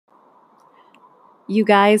You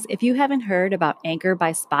guys, if you haven't heard about Anchor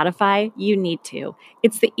by Spotify, you need to.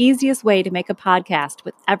 It's the easiest way to make a podcast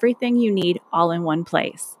with everything you need all in one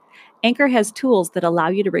place. Anchor has tools that allow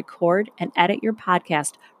you to record and edit your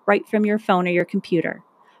podcast right from your phone or your computer.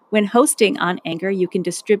 When hosting on Anchor, you can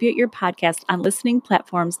distribute your podcast on listening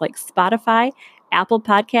platforms like Spotify, Apple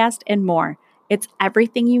Podcast, and more. It's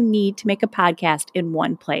everything you need to make a podcast in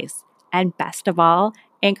one place. And best of all,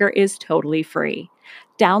 Anchor is totally free.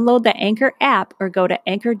 Download the Anchor app or go to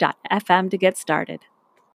anchor.fm to get started.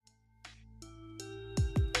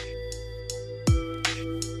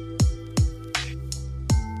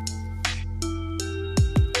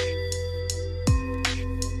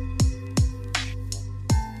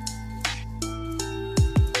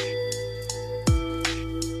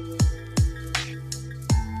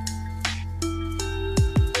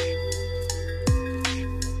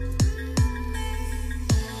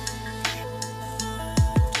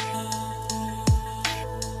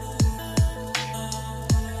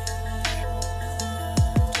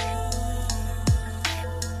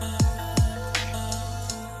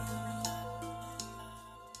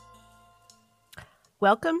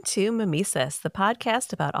 Welcome to Mimesis, the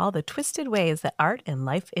podcast about all the twisted ways that art and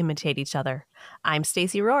life imitate each other. I'm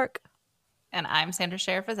Stacey Rourke. And I'm Sandra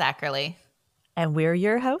Sheriff of Zachary. And we're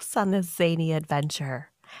your hosts on this zany adventure.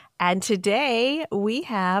 And today we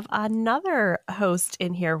have another host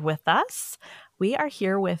in here with us. We are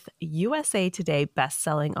here with USA Today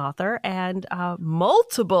bestselling author and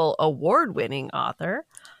multiple award-winning author,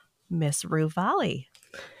 Miss Rue Volley.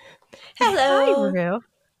 Hello. Hi, Rue.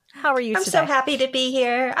 How are you today? I'm so happy to be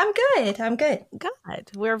here. I'm good.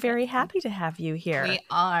 Good. We're very happy to have you here. We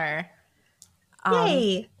are.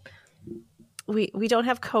 Yay. We don't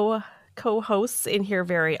have co-hosts in here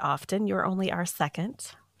very often. You're only our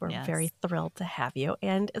second. We're very thrilled to have you.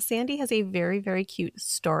 And Sandy has a very, very cute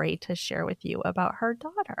story to share with you about her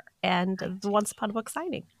daughter and the Once Upon a Book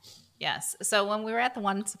signing. Yes. So when we were at the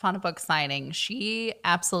Once Upon a Book signing, she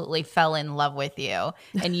absolutely fell in love with you.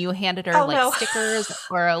 And you handed her stickers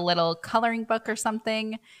or a little coloring book or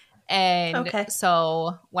something. And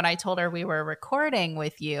so when I told her we were recording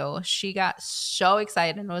with you, she got so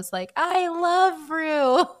excited and was like, I love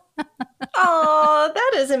Rue. Oh,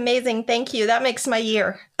 that is amazing. Thank you. That makes my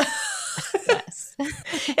year. Yes.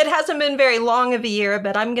 It hasn't been very long of a year,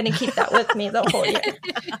 but I'm going to keep that with me the whole year.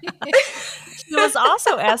 She was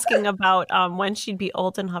also asking about when she'd be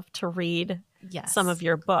old enough to read some of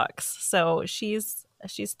your books. So she's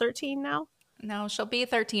 13 now? No, she'll be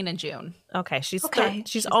 13 in June. Okay, she's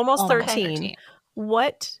almost 13.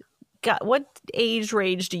 What age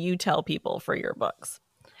range do you tell people for your books?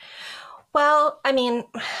 Well, I mean,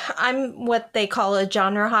 I'm what they call a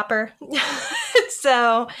genre hopper.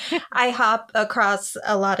 So I hop across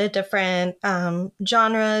a lot of different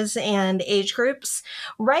genres and age groups.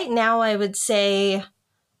 Right now, I would say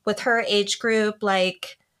with her age group,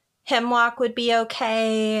 like Hemlock would be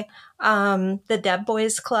okay. The Dead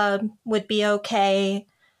Boys Club would be okay.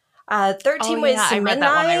 13 Ways to Midnight. I read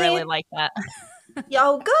that one. I really like that.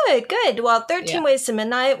 Oh, good. Well, 13 Ways to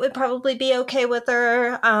Midnight would probably be okay with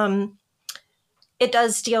her. It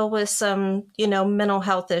does deal with some, mental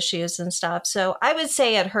health issues and stuff. So I would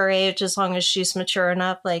say at her age, as long as she's mature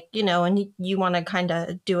enough, and you want to kind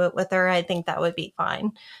of do it with her, I think that would be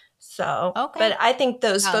fine. So, but I think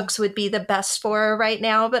those books would be the best for her right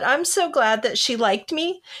now. But I'm so glad that she liked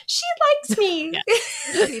me. She likes me.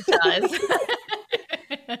 She does.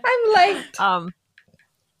 I'm liked.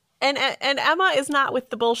 And Emma is not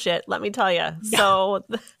with the bullshit, let me tell you. So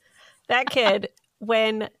that kid,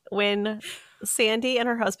 when Sandy and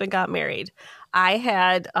her husband got married, I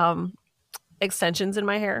had extensions in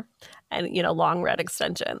my hair and, long red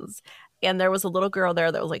extensions. And there was a little girl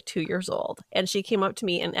there that was like 2 years old. And she came up to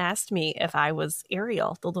me and asked me if I was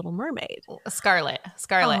Ariel, the Little Mermaid. Scarlett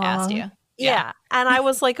asked you. Yeah. And I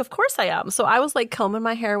was like, of course I am. So I was like combing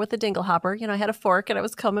my hair with a dingle hopper. I had a fork and I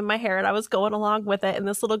was combing my hair and I was going along with it. And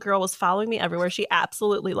this little girl was following me everywhere. She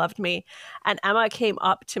absolutely loved me. And Emma came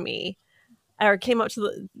up to the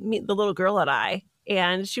little girl and I.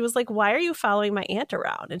 And she was like, why are you following my aunt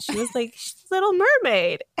around? And she was like, she's Little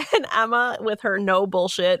Mermaid. And Emma, with her no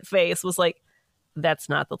bullshit face, was like, that's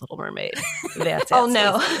not the Little Mermaid. That's oh,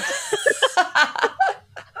 no.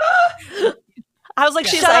 I was like,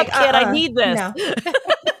 shut up, kid. I need this. No.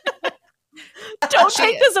 Don't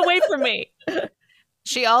take this away from me.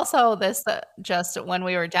 She also, just when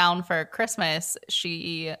we were down for Christmas,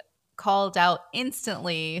 she called out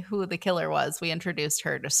instantly who the killer was. We introduced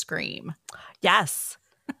her to Scream. Yes.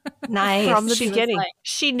 Nice. From the beginning.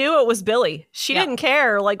 She knew it was Billy. She didn't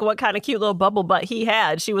care what kind of cute little bubble butt he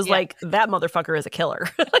had. She was like, that motherfucker is a killer.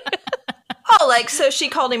 Oh, like, so she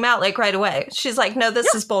called him out like right away. She's like, no,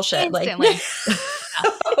 this is bullshit. Instantly. Like,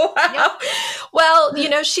 wow. Yep. Well, you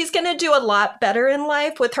know, she's going to do a lot better in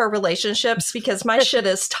life with her relationships because my shit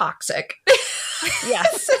is toxic.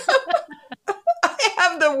 Yes. I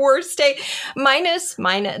have the worst day. Minus,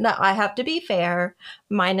 no, I have to be fair.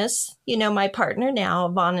 Minus, you know, my partner now.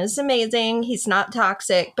 Vaughn is amazing. He's not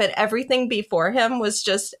toxic, but everything before him was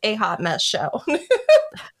just a hot mess show.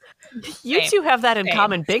 You two have that in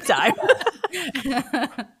common big time.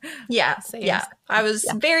 Yeah. Same. Yeah. I was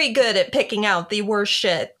very good at picking out the worst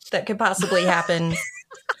shit that could possibly happen.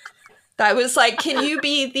 I was like, can you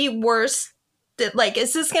be the worst? Like,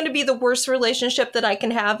 is this going to be the worst relationship that I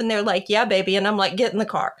can have? And they're like, yeah, baby. And I'm like, get in the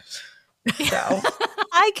car. So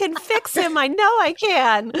I can fix him. I know I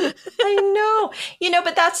can. I know. You know,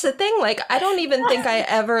 but that's the thing. Like, I don't even think I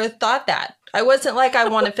ever thought that. I wasn't like, I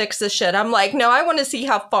want to fix this shit. I'm like, no, I want to see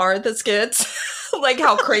how far this gets. Like,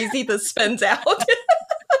 how crazy this spins out.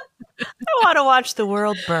 I want to watch the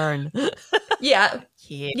world burn. Yeah.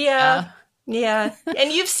 Yeah.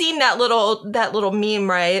 And you've seen that little meme,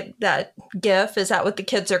 right? That GIF. Is that what the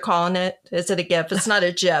kids are calling it? Is it a GIF? It's not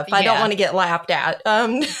a GIF. I don't want to get laughed at.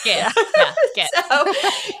 Yeah. So,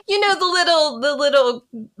 you know, the little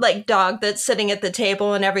like dog that's sitting at the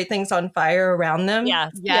table and everything's on fire around them.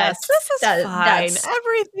 Yes. Yes. This is fine.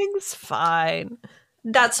 Everything's fine.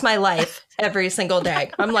 That's my life every single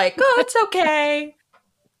day. I'm like, oh, it's okay.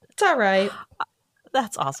 It's all right.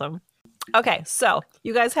 That's awesome. Okay, so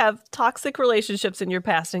you guys have toxic relationships in your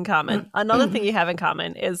past in common. Another thing you have in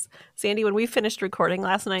common is, Sandy, when we finished recording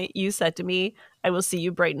last night, you said to me, I will see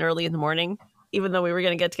you bright and early in the morning, even though we were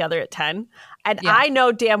going to get together at 10. And I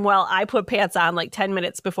know damn well I put pants on like 10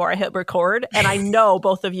 minutes before I hit record, and I know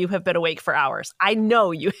both of you have been awake for hours. I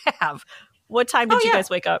know you have. What time did you guys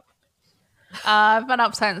wake up? I've been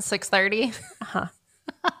up since 6:30. Uh-huh.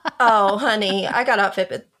 Oh, honey, I got up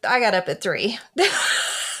at 3.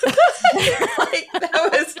 Like, that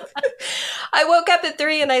was, I woke up at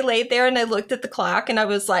 3 and I laid there and I looked at the clock and I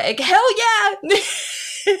was like, hell yeah.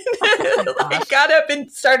 I got up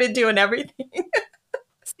and started doing everything.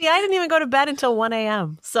 See, I didn't even go to bed until 1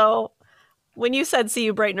 a.m. So when you said see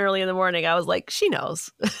you bright and early in the morning, I was like, she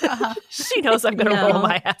knows. She knows I'm going to roll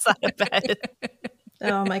my ass out of bed.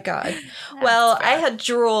 Oh my God. Well, I had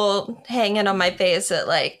drool hanging on my face at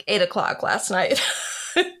like 8 o'clock last night.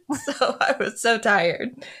 So I was so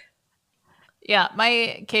tired. Yeah,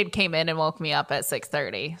 my kid came in and woke me up at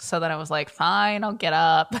 6:30. So then I was like, fine, I'll get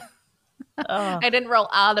up. I didn't roll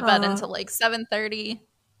out of bed until like 7:30.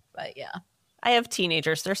 But yeah. I have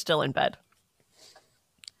teenagers. They're still in bed.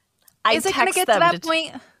 Is it going to get to that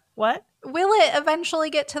point? What? Will it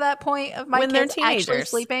eventually get to that point of my kids actually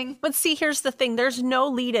sleeping? But see, here's the thing. There's no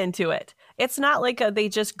lead into it. It's not like they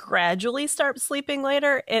just gradually start sleeping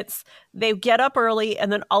later. It's they get up early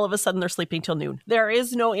and then all of a sudden they're sleeping till noon. There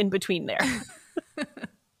is no in between there.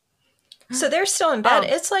 So they're still in bed.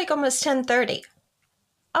 It's like almost 10:30.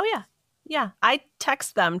 Oh, yeah. Yeah. I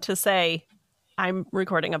text them to say I'm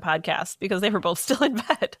recording a podcast because they were both still in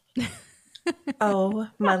bed. Oh,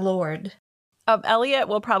 my Lord. Elliot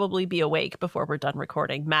will probably be awake before we're done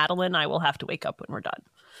recording. Madeline, I will have to wake up when we're done.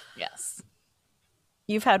 Yes.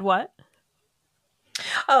 You've had what?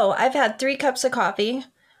 Oh, I've had 3 cups of coffee.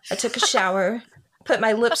 I took a shower, put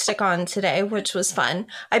my lipstick on today, which was fun.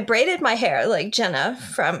 I braided my hair like Jenna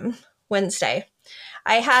from Wednesday.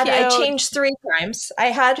 I changed 3 times. I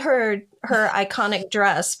had her iconic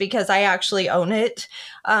dress because I actually own it,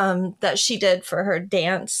 that she did for her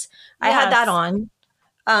dance. Yes. I had that on.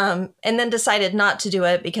 And then decided not to do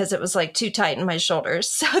it because it was like too tight in my shoulders.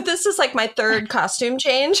 So this is like my 3rd costume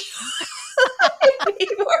change.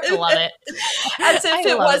 I love it. As if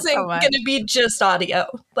it wasn't going to be just audio.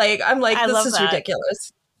 Like, I'm like, this is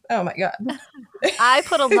ridiculous. Oh my God. I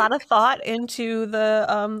put a lot of thought into the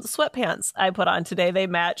sweatpants I put on today. They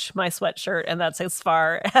match my sweatshirt, and that's as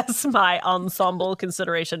far as my ensemble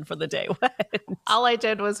consideration for the day went. All I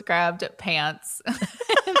did was grabbed pants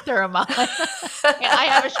and threw them on. Yeah, I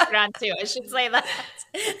have a shirt on too. I should say that.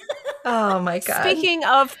 Oh my God. Speaking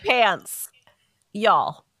of pants,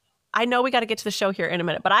 y'all, I know we got to get to the show here in a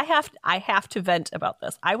minute, but I have to vent about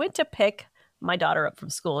this. I went to pick my daughter up from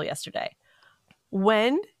school yesterday.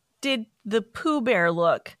 When did the Pooh Bear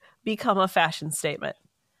look become a fashion statement?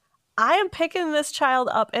 I am picking this child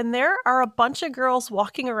up, and there are a bunch of girls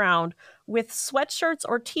walking around with sweatshirts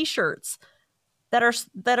or t-shirts that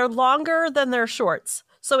are longer than their shorts.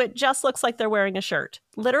 So it just looks like they're wearing a shirt.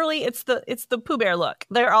 Literally, it's the Pooh Bear look.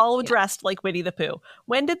 They're all dressed like Winnie the Pooh.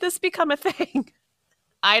 When did this become a thing?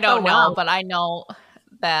 I don't know, but I know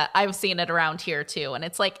that I've seen it around here too. And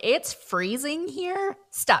it's like, it's freezing here.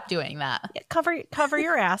 Stop doing that. Yeah, cover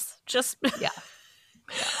your ass. Just Yeah.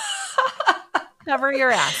 cover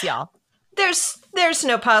your ass, y'all. There's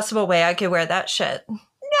no possible way I could wear that shit.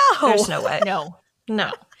 No. There's no way. No.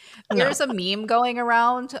 No. There's a meme going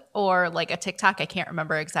around or like a TikTok. I can't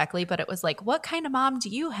remember exactly, but it was like, what kind of mom do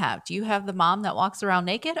you have? Do you have the mom that walks around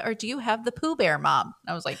naked or do you have the Pooh Bear mom?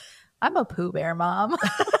 I was like, I'm a Pooh Bear mom.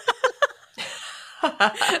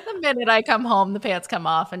 The minute I come home, the pants come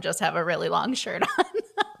off and just have a really long shirt on.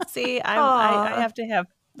 See, I have to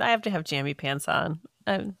have jammy pants on.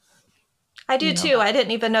 I do too. I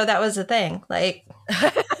didn't even know that was a thing. Like,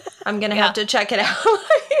 I'm gonna have to check it out.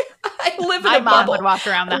 I live in a bubble. My mom would walk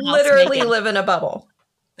around the house literally naked. live in a bubble.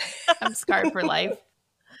 I'm scarred for life.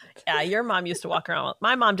 Yeah, your mom used to walk around.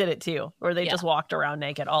 My mom did it too, where they just walked around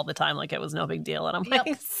naked all the time like it was no big deal. And I'm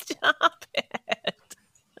like, stop it.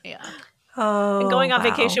 Yeah. Oh, and going on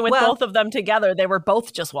vacation with both of them together, they were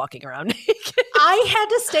both just walking around naked. I had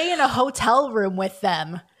to stay in a hotel room with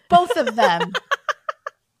them, both of them.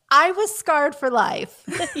 I was scarred for life.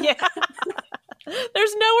 Yeah.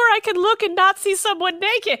 There's nowhere I could look and not see someone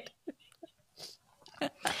naked.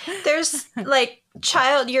 There's like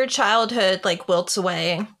your childhood like wilts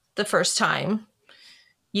away the first time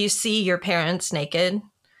you see your parents naked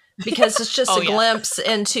because it's just a glimpse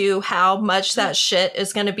into how much that shit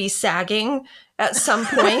is going to be sagging at some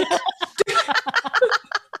point.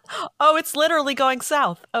 Oh, it's literally going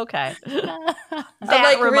south. Okay. That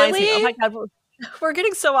Like, reminds me. really? Oh my God, we're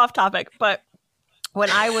getting so off topic, but when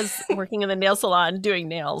I was working in the nail salon doing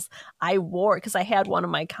nails, I wore, because I had one of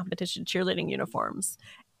my competition cheerleading uniforms,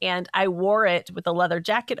 and I wore it with a leather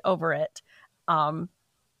jacket over it. And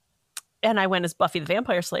I went as Buffy the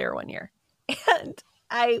Vampire Slayer one year. And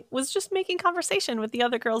I was just making conversation with the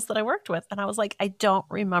other girls that I worked with. And I was like, I don't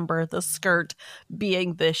remember the skirt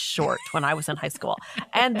being this short when I was in high school.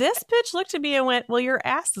 And this bitch looked at me and went, well, your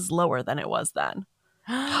ass is lower than it was then.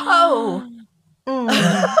 Oh.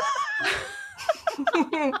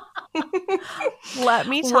 Let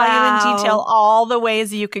me tell you in detail all the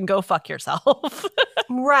ways you can go fuck yourself.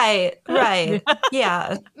 Right.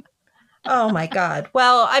 Yeah. Oh my God.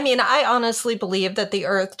 Well, I mean, I honestly believe that the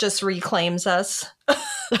earth just reclaims us.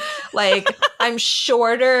 Like, I'm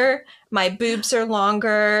shorter, my boobs are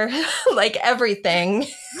longer, like everything.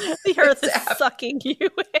 The earth is sucking you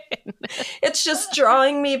in. It's just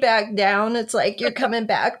drawing me back down. It's like, you're coming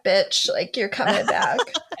back, bitch. Like, you're coming back.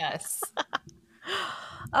 Yes.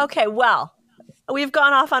 Okay, well, we've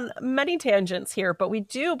gone off on many tangents here, but we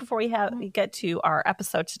do, before we get to our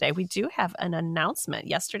episode today, we do have an announcement.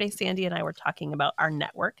 Yesterday, Sandy and I were talking about our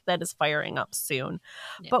network that is firing up soon,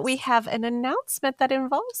 but we have an announcement that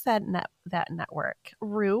involves that network.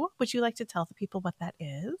 Rue, would you like to tell the people what that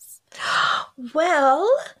is? Well,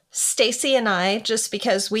 Stacy and I, just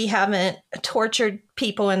because we haven't tortured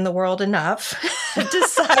people in the world enough,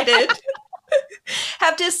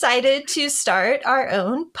 have decided to start our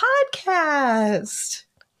own podcast.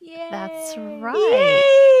 Yay. That's right.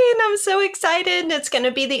 Yay! And I'm so excited. And it's going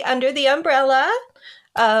to be under the umbrella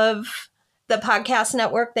of the podcast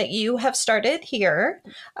network that you have started here.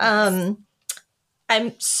 I'm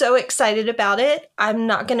so excited about it. I'm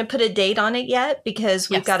not going to put a date on it yet because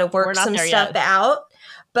we've got to work some stuff out.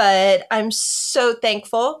 But I'm so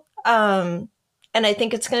thankful. And I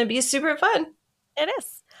think it's going to be super fun. It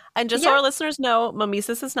is. And just so our listeners know,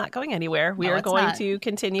 Mimesis is not going anywhere. We are going to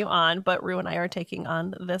continue on, but Rue and I are taking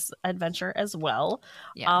on this adventure as well.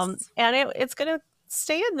 Yes. And it's going to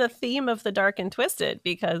stay in the theme of the dark and twisted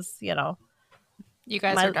because, you know. You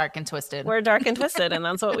guys are dark and twisted. We're dark and twisted, and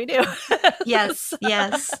that's what we do. Yes.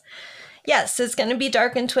 Yes, it's going to be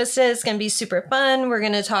dark and twisted. It's going to be super fun. We're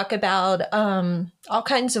going to talk about all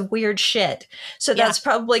kinds of weird shit. So that's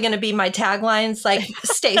probably going to be my taglines, like,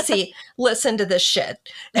 Stacy, listen to this shit.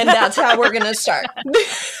 And that's how we're going to start.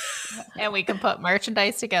 And we can put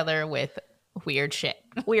merchandise together with weird shit.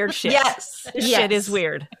 Weird shit. Yes. Shit is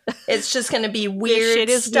weird. It's just going to be weird shit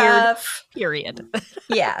is stuff. Weird, period.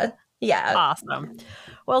 Yeah. Awesome.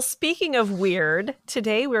 Well, speaking of weird,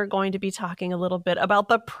 today we're going to be talking a little bit about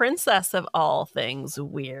the princess of all things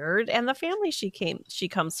weird and the family she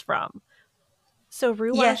comes from. So,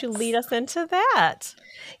 Rue, why don't you lead us into that?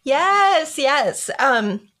 Yes.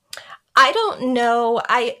 I don't know.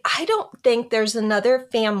 I don't think there's another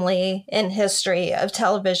family in history of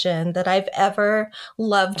television that I've ever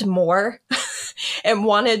loved more and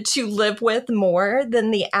wanted to live with more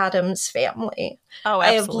than the Addams family. Oh, absolutely.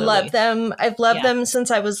 I have loved them. I've loved them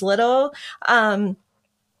since I was little. I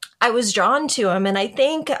was drawn to them. And I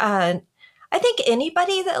think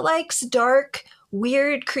anybody that likes dark,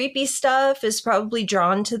 weird, creepy stuff is probably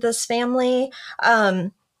drawn to this family.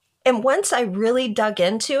 And once I really dug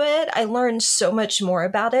into it, I learned so much more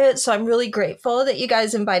about it. So I'm really grateful that you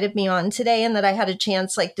guys invited me on today and that I had a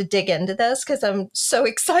chance like to dig into this, because I'm so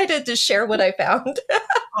excited to share what I found.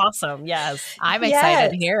 Awesome. Yes. I'm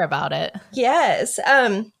excited to hear about it. Yes.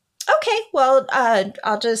 Okay. Well,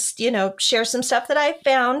 I'll just, share some stuff that I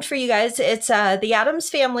found for you guys. It's the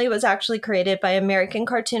Addams Family was actually created by American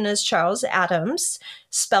cartoonist Charles Addams,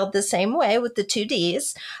 spelled the same way with the 2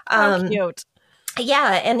 Ds. How cute.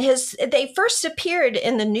 Yeah, and they first appeared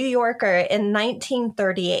in the New Yorker in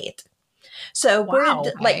 1938. So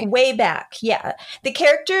we're like way back. Yeah. The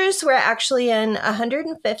characters were actually in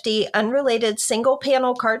 150 unrelated single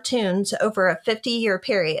panel cartoons over a 50-year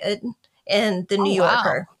period in the New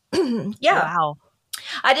Yorker. Yeah. Wow.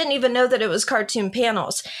 I didn't even know that it was cartoon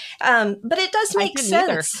panels. But it does make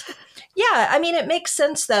sense. Yeah. I mean, it makes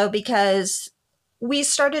sense though, because we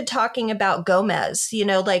started talking about Gomez,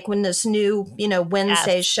 like when this new,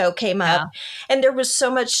 Wednesday show came up, and there was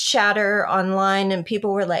so much chatter online and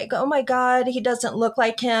people were like, oh my God, he doesn't look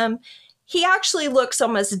like him. He actually looks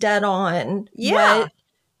almost dead on what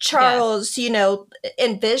Charles,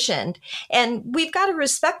 envisioned. And we've got to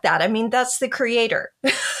respect that. I mean, that's the creator.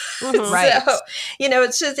 Right. So,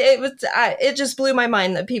 it just blew my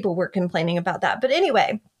mind that people were complaining about that. But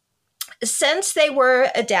anyway, since they were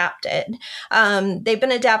adapted, they've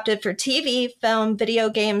been adapted for TV, film,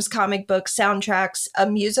 video games, comic books, soundtracks, a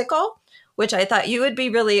musical, which I thought you would be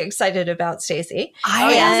really excited about, Stacey.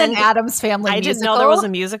 I am an Addams Family musical. I didn't know there was a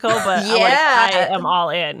musical, but I am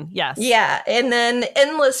all in. Yes. Yeah. And then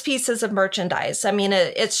endless pieces of merchandise. I mean,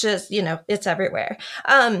 it's just, it's everywhere.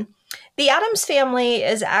 The Addams Family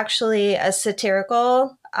is actually a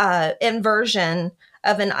satirical inversion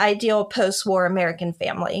of an ideal post-war American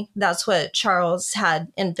family. That's what Charles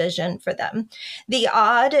had envisioned for them.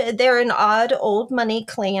 They're an odd old money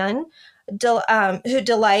clan who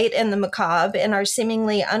delight in the macabre and are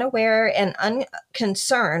seemingly unaware and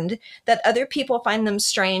unconcerned that other people find them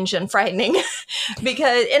strange and frightening.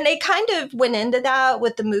 And they kind of went into that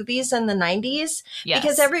with the movies in the 90s,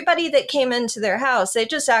 because everybody that came into their house, they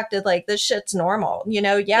just acted like this shit's normal. We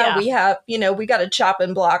have, we got a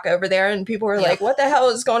chopping block over there, and people were like, what the hell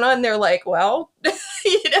is going on? They're like, well,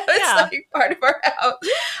 it's like part of our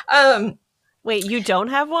house. Wait, you don't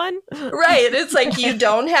have one? Right. It's like, you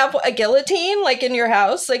don't have a guillotine like in your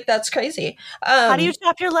house? Like, that's crazy. How do you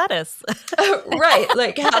chop your lettuce? Right.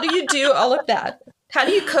 Like, how do you do all of that? How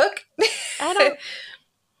do you cook? I don't.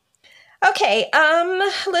 Okay.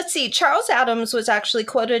 Let's see. Charles Addams was actually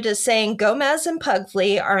quoted as saying, Gomez and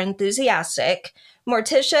Pugsley are enthusiastic.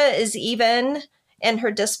 Morticia is even in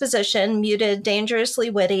her disposition, muted,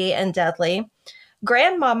 dangerously witty, and deadly.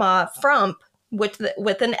 Grandmama Frump, with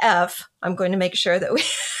an F, I'm going to make sure that we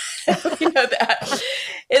know that,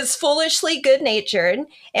 is foolishly good-natured,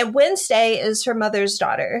 and Wednesday is her mother's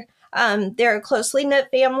daughter. They're a closely knit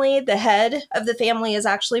family. The head of the family is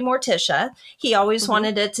actually Morticia. He always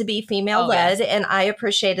wanted it to be female-led, and I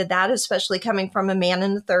appreciated that, especially coming from a man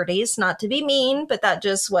in the 30s. Not to be mean, but that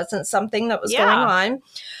just wasn't something that was going on.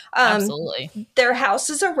 Absolutely. Their house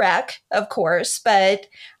is a wreck, of course, but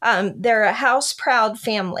they're a house-proud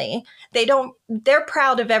family. They're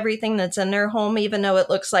proud of everything that's in their home, even though it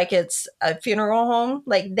looks like it's a funeral home.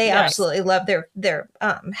 Like, they absolutely love their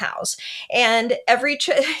house. And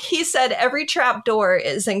he said every trap door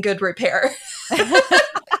is in good repair.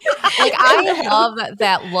 Like, I love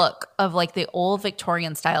that look of like the old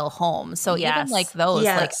Victorian style home. So even like those,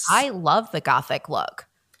 like, I love the Gothic look.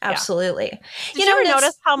 Absolutely. Did you ever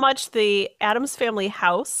notice how much the Addams Family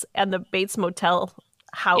house and the Bates Motel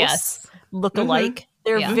house look alike?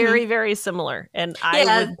 They're very, very similar. And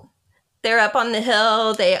they're up on the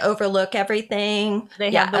hill. They overlook everything. They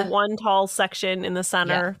have the one tall section in the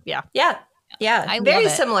center. Yeah. Very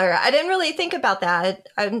similar. I didn't really think about that.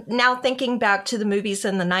 I'm now thinking back to the movies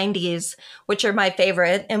in the 90s, which are my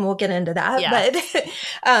favorite, and we'll get into that.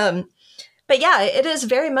 Yeah. But yeah, it is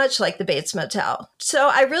very much like the Bates Motel. So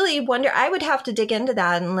I really wonder, I would have to dig into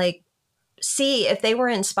that and like see if they were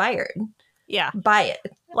inspired by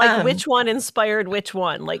it. Like, which one inspired which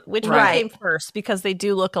one? Like, which one came first? Because they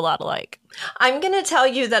do look a lot alike. I'm going to tell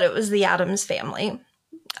you that it was the Addams Family.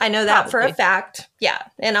 I know that for a fact. Yeah.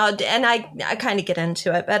 And I kind of get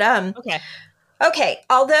into it. But okay.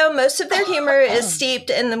 Although most of their humor is steeped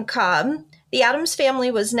in the macabre, the Addams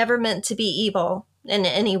Family was never meant to be evil in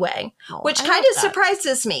any way, which kind of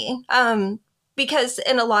surprises me. Because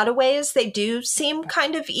in a lot of ways they do seem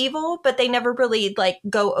kind of evil, but they never really like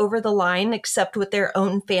go over the line except with their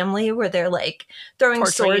own family, where they're like throwing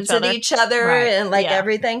swords at each other and like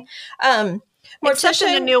everything. Except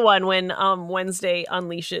in the new one when Wednesday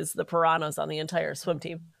unleashes the piranhas on the entire swim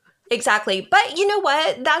team. Exactly. But you know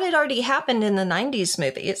what? That had already happened in the 90s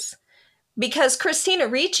movies because Christina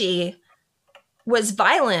Ricci was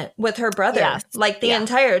violent with her brother the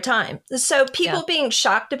entire time. So people being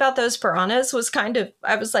shocked about those piranhas was kind of,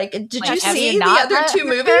 I was like, did you see the other two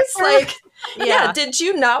movies? Like, did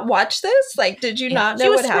you not watch this? Like, did you not know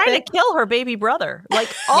what happened? She was trying to kill her baby brother, like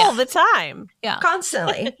all the time. Yeah.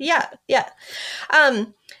 Constantly. Yeah.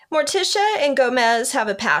 Morticia and Gomez have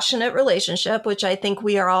a passionate relationship, which I think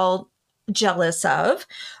we are all jealous of.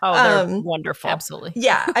 Oh, they're wonderful. Absolutely.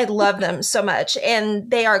 Yeah, I love them so much.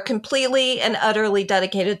 And they are completely and utterly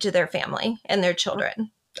dedicated to their family and their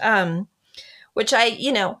children. Which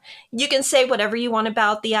you can say whatever you want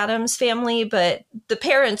about the Addams family, but the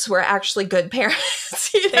parents were actually good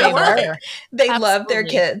parents. They were. They love their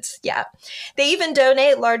kids. Yeah. They even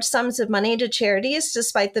donate large sums of money to charities,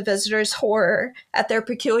 despite the visitors' horror at their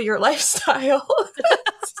peculiar lifestyle.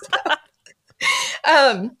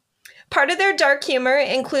 Part of their dark humor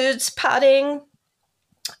includes putting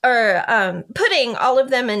all of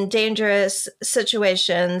them in dangerous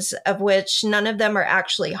situations of which none of them are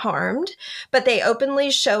actually harmed, but they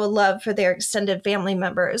openly show a love for their extended family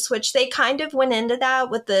members, which they kind of went into that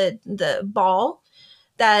with the ball,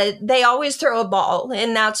 that they always throw a ball,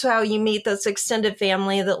 and that's how you meet this extended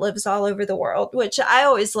family that lives all over the world, which I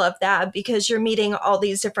always love that because you're meeting all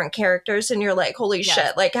these different characters and you're like, holy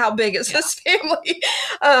shit, like how big is this family?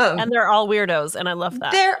 And they're all weirdos, and I love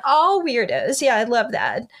that. They're all weirdos. Yeah, I love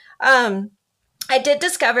that. I did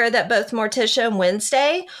discover that both Morticia and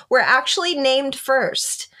Wednesday were actually named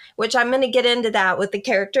first, which I'm going to get into that with the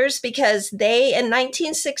characters because in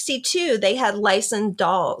 1962, they had licensed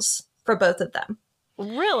dolls for both of them.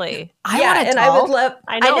 Really? I would love.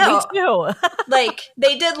 I know. Me too. Like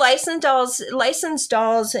they did licensed dolls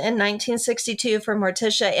in 1962 for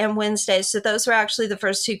Morticia and Wednesday. So those were actually the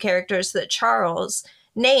first two characters that Charles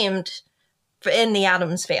named in the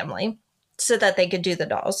Addams family, so that they could do the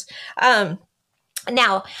dolls.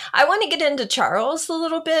 Now, I want to get into Charles a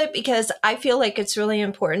little bit because I feel like it's really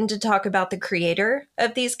important to talk about the creator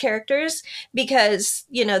of these characters because,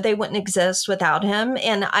 they wouldn't exist without him.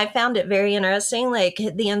 And I found it very interesting, like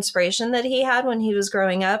the inspiration that he had when he was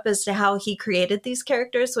growing up as to how he created these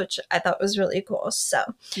characters, which I thought was really cool. So,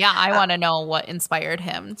 yeah, I want to know what inspired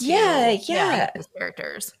him to make these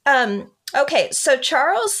characters. Okay, so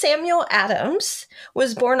Charles Samuel Addams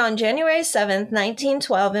was born on January 7th,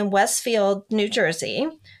 1912 in Westfield, New Jersey,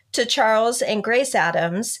 to Charles and Grace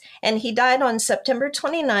Addams, and he died on September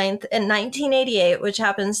 29th in 1988, which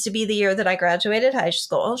happens to be the year that I graduated high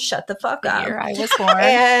school. Shut the fuck up. The year I was born.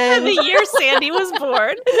 And the year Sandy was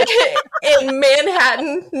born. In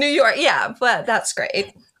Manhattan, New York. Yeah, but that's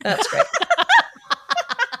great. That's great.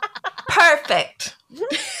 Perfect.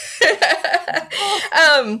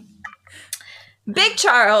 Big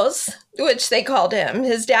Charles, which they called him,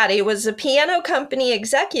 his daddy, was a piano company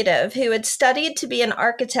executive who had studied to be an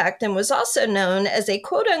architect and was also known as a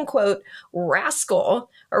quote-unquote rascal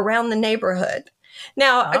around the neighborhood.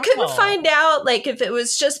 Now, I couldn't find out, like, if it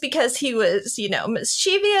was just because he was,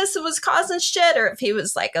 mischievous and was causing shit, or if he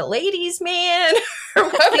was, like, a ladies' man, or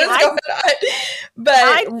what was going on. But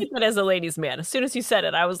I took it as a ladies' man. As soon as you said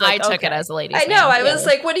it, I was like, I took it as a ladies' man. I know. I was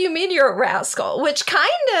like, what do you mean you're a rascal? Which kind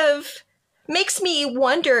of makes me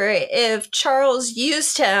wonder if Charles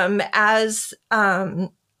used him as an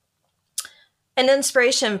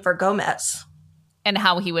inspiration for Gomez. And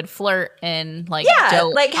how he would flirt and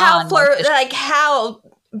how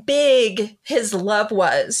big his love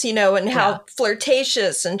was, and how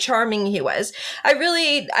flirtatious and charming he was. I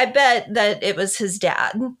bet that it was his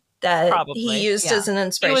dad that he used as an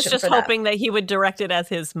inspiration. He was just hoping that he would direct it as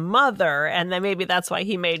his mother, and then maybe that's why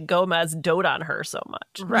he made Gomez dote on her so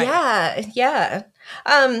much. Right. Yeah.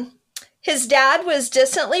 His dad was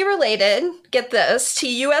distantly related, get this, to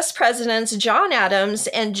U.S. Presidents John Adams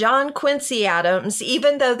and John Quincy Adams,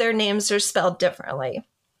 even though their names are spelled differently.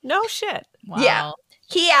 No shit. Wow. Yeah.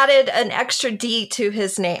 He added an extra D to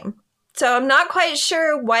his name. So I'm not quite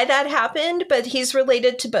sure why that happened, but he's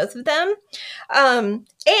related to both of them.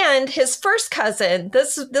 And his first cousin,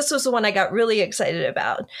 this was the one I got really excited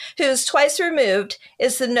about, who's twice removed,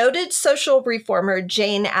 is the noted social reformer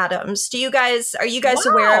Jane Addams. Are you guys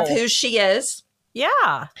aware of who she is?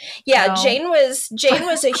 Yeah. Yeah, no. Jane was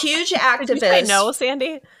a huge activist. Did you say no,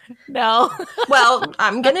 Sandy? No. Well,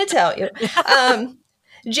 I'm going to tell you.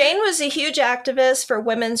 Jane was a huge activist for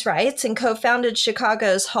women's rights and co-founded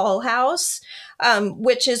Chicago's Hull House,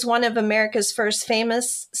 which is one of America's first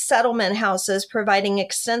famous settlement houses providing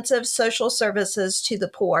extensive social services to the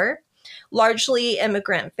poor. largely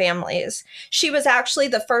immigrant families. She was actually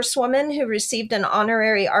the first woman who received an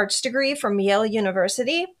honorary arts degree from Yale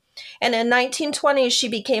University. And in 1920, she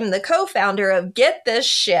became the co-founder of, get this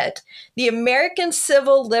shit, the American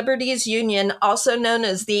Civil Liberties Union, also known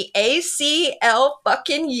as the ACLU.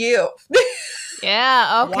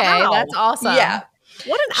 Yeah, okay. Wow. That's awesome. Yeah.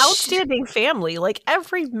 What an outstanding family. Like,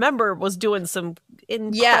 every member was doing some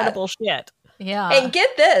incredible shit. Yeah. And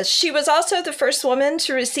get this, she was also the first woman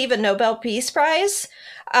to receive a Nobel Peace Prize.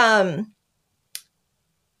 Like,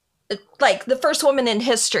 the first woman in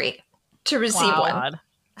history to receive one.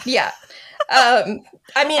 Yeah. I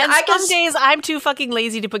mean, and some days I'm too fucking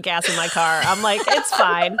lazy to put gas in my car. I'm like, it's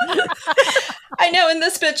fine. I know, and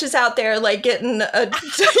this bitch is out there like getting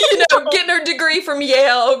getting her degree from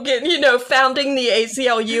Yale, founding the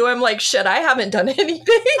ACLU. I'm like, shit, I haven't done anything.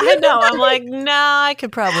 I know. I'm like, nah, I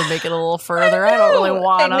could probably make it a little further. I don't really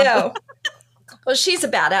want to. I know. Well, she's a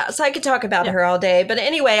badass. I could talk about her all day. But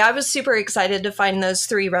anyway, I was super excited to find those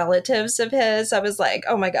 3 relatives of his. I was like,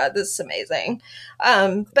 oh my God, this is amazing.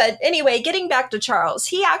 But anyway, getting back to Charles,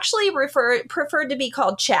 he actually preferred to be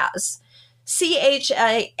called Chaz. Chas.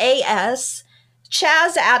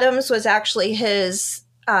 Chaz Addams was actually his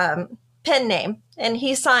pen name. And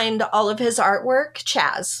he signed all of his artwork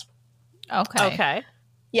Chaz. Okay.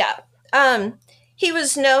 Yeah. He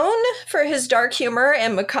was known for his dark humor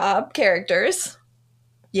and macabre characters.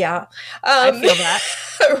 Yeah. I feel that.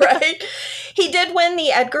 Right? He did win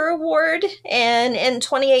the Edgar Award, and in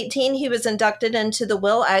 2018, he was inducted into the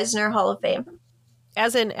Will Eisner Hall of Fame.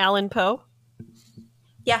 As in Alan Poe?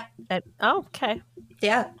 Yeah. Okay.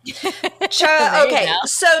 Yeah. Okay,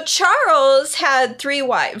 so Charles had 3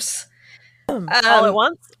 wives. All at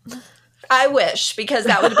once? I wish, because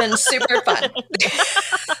that would have been super fun.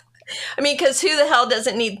 I mean, because who the hell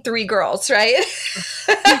doesn't need 3 girls, right?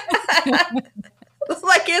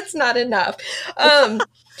 Like, it's not enough.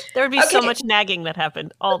 There would be so much nagging that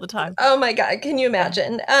happened all the time. Oh my God, can you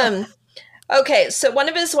imagine? Okay, so one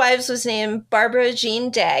of his wives was named Barbara Jean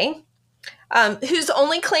Day, whose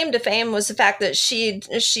only claim to fame was the fact that she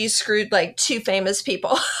screwed like 2 famous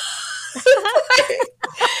people.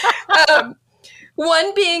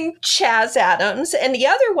 One being Chaz Addams, and the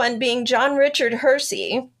other one being John Richard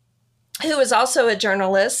Hersey, who was also a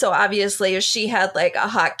journalist. So obviously she had like a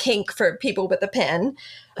hot kink for people with a pen.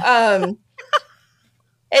 And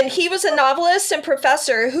he was a novelist and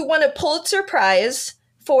professor who won a Pulitzer Prize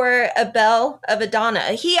for A Belle of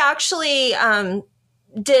Adana. He actually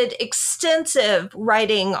did extensive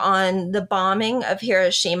writing on the bombing of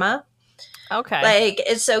Hiroshima. Okay. Like,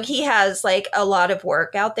 so he has like a lot of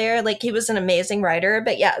work out there. Like, he was an amazing writer.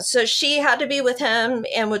 But yeah, so she had to be with him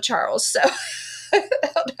and with Charles. So I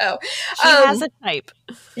don't know. She has a type.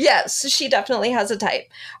 Yes, she definitely has a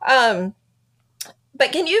type.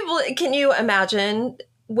 But can you imagine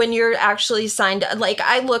when you're actually signed? Like,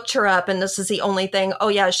 I looked her up, and this is the only thing. Oh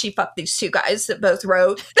yeah, she fucked these 2 guys that both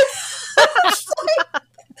wrote.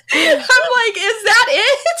 I'm like, is that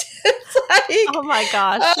it? It's like, oh my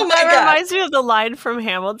gosh. Oh my God. Reminds me of the line from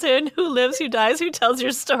Hamilton, who lives, who dies, who tells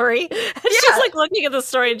your story. And she's like looking at the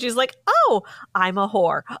story and she's like, oh, I'm a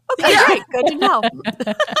whore. Okay, great. Good to know.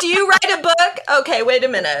 Do you write a book? Okay, wait a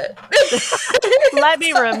minute. Let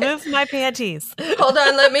me remove my panties. Hold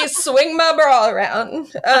on, let me swing my bra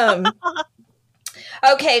around.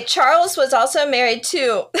 Okay, Charles was also married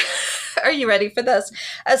to, are you ready for this?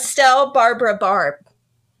 Estelle Barbara Barb.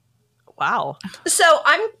 Wow. So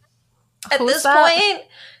I'm, at Who's this that? Point,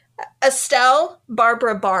 Estelle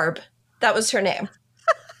Barbara Barb. That was her name.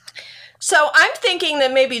 So I'm thinking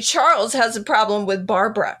that maybe Charles has a problem with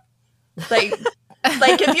Barbara. Like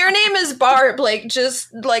if your name is Barb, like,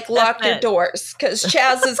 just like lock your doors, because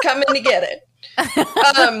Chaz is coming to get it.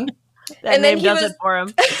 That and name does it for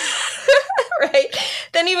him. Right.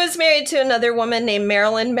 Then he was married to another woman named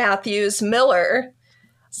Marilyn Matthews Miller.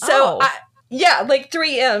 So yeah, like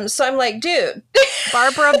 3 M's. So I'm like, dude.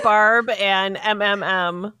 Barbara Barb and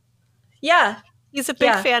MMM. Yeah. He's a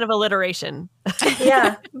big fan of alliteration.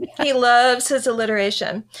 Yeah. He loves his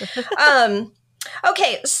alliteration.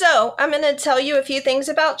 Okay, so I'm going to tell you a few things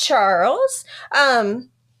about Charles.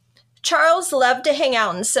 Charles loved to hang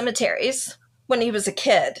out in cemeteries when he was a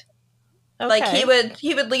kid. Okay. Like,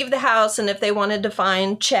 he would leave the house, and if they wanted to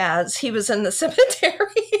find Chaz, he was in the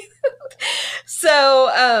cemetery.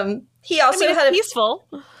 So, he also had peaceful.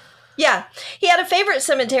 Yeah. He had a favorite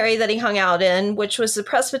cemetery that he hung out in, which was the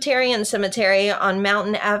Presbyterian Cemetery on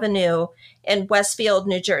Mountain Avenue in Westfield,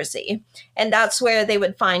 New Jersey. And that's where they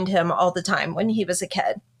would find him all the time when he was a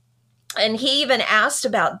kid. And he even asked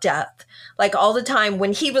about death, like, all the time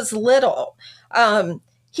when he was little.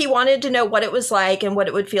 He wanted to know what it was like and what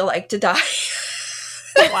it would feel like to die.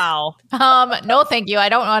 Wow. No, thank you. I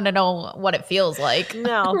don't want to know what it feels like.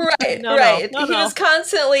 No. Right. No. He was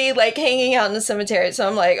constantly like hanging out in the cemetery. So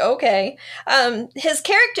I'm like, okay. His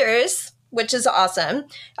characters, which is awesome,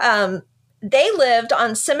 they lived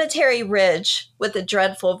on Cemetery Ridge with a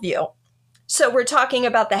dreadful view. So we're talking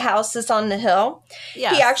about the house that's on the hill.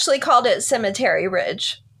 Yes. He actually called it Cemetery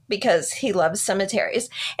Ridge because he loves cemeteries.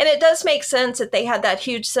 And it does make sense that they had that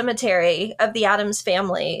huge cemetery of the Addams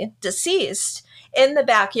family deceased in the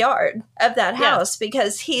backyard of that house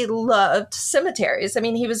because he loved cemeteries. I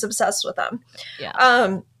mean, he was obsessed with them.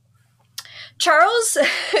 Yeah. Charles,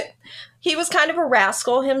 he was kind of a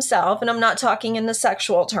rascal himself, and I'm not talking in the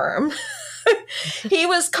sexual term. He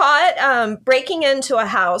was caught breaking into a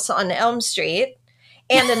house on Elm Street,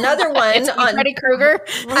 and another one on Freddy Krueger.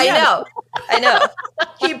 I know.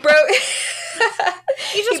 He broke.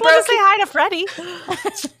 You just want to say hi to Freddie.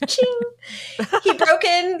 He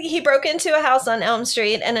broke into a house on Elm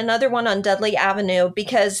Street and another one on Dudley Avenue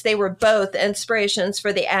because they were both inspirations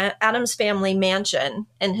for the Addams family mansion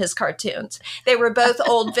in his cartoons. They were both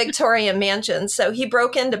old Victorian mansions, so he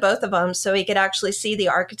broke into both of them so he could actually see the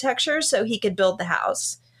architecture so he could build the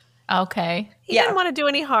house. Okay. He didn't want to do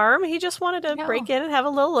any harm. He just wanted to break in and have a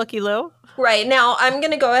little looky-loo. Right. Now, I'm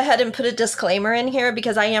going to go ahead and put a disclaimer in here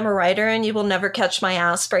because I am a writer and you will never catch my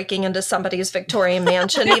ass breaking into somebody's Victorian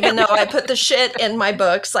mansion, even though I put the shit in my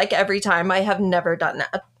books like every time. I have never done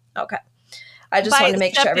that. Okay. I just want to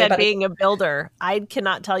make sure everybody... being a builder, I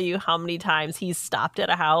cannot tell you how many times he's stopped at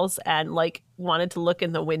a house and like wanted to look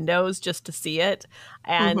in the windows just to see it.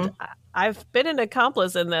 And I've been an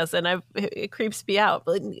accomplice in this, and it creeps me out.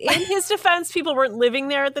 But in his defense, people weren't living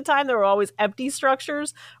there at the time. There were always empty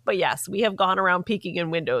structures. But yes, we have gone around peeking in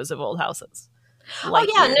windows of old houses. Like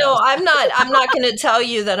I'm not going to tell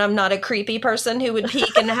you that I'm not a creepy person who would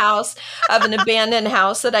peek in the house of an abandoned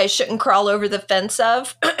house that I shouldn't crawl over the fence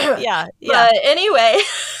of. Yeah. But anyway.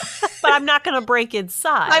 But I'm not going to break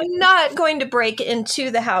inside. I'm not going to break into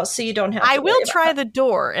the house, so you don't have to. I will try the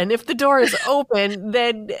door, and if the door is open,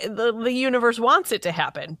 then the universe wants it to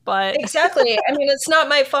happen. But exactly. I mean, it's not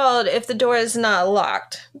my fault if the door is not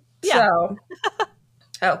locked. Yeah. So,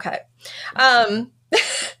 okay.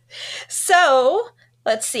 So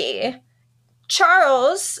let's see.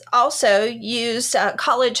 Charles also used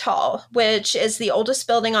College Hall, which is the oldest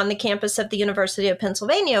building on the campus of the University of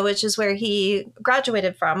Pennsylvania, which is where he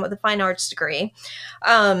graduated from with a fine arts degree.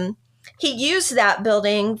 He used that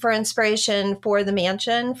building for inspiration for the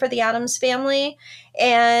mansion for the Addams family.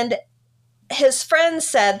 And his friends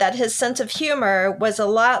said that his sense of humor was a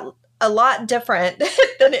lot different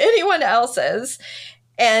than anyone else's.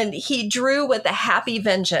 And he drew with a happy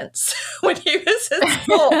vengeance when he was in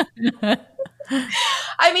school.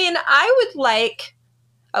 I mean, I would like,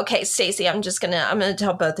 okay, Stacey, I'm going to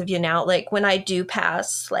tell both of you now, like when I do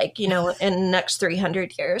pass, like, in the next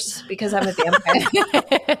 300 years, because I'm a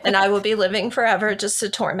vampire and I will be living forever just to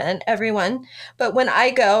torment everyone. But when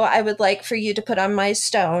I go, I would like for you to put on my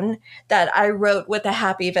stone that I wrote with a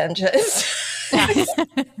happy vengeance.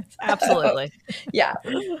 Absolutely. Yeah.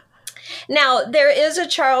 Now, there is a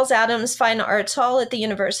Charles Addams Fine Arts Hall at the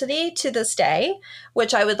university to this day,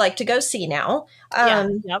 which I would like to go see now.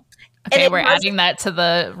 Yep. Okay, we're adding that to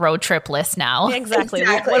the road trip list now. Exactly.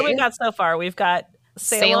 What have we got so far? We've got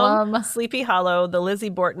Salem, Sleepy Hollow, the Lizzie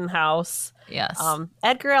Borden house. Yes.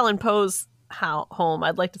 Edgar Allan Poe's home.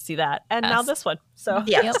 I'd like to see that. And now this one. So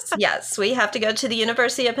yes, we have to go to the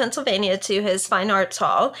University of Pennsylvania to his Fine Arts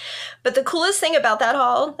Hall. But the coolest thing about that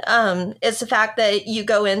hall is the fact that you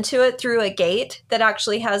go into it through a gate that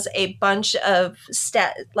actually has a bunch of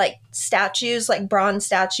statues, like bronze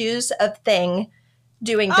statues of Thing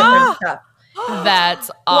doing different stuff.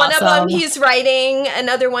 That's awesome. One of them he's writing,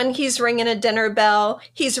 another one he's ringing a dinner bell.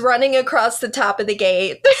 He's running across the top of the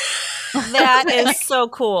gate. That is so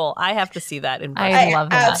cool. I have to see that in person. I love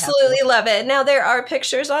that. Absolutely love it. Now there are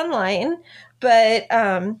pictures online, but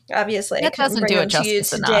obviously I couldn't bring them to you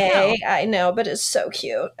today. No. I know, but it's so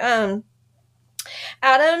cute.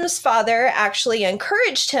 Adam's father actually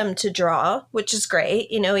encouraged him to draw, which is great.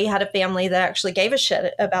 He had a family that actually gave a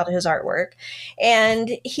shit about his artwork.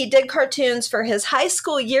 And he did cartoons for his high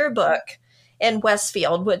school yearbook in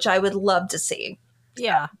Westfield, which I would love to see.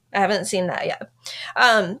 Yeah. I haven't seen that yet.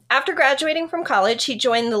 After graduating from college, he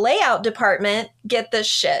joined the layout department, get this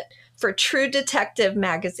shit, for True Detective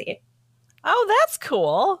magazine. Oh, that's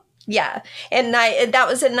cool. Yeah. And that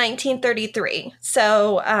was in 1933.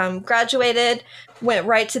 So graduated, went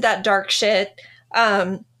right to that dark shit.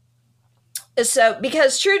 So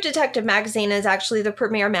because True Detective magazine is actually the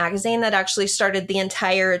premier magazine that actually started the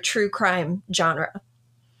entire true crime genre.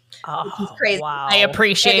 which is crazy. Wow. I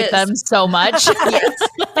appreciate them so much. Yes.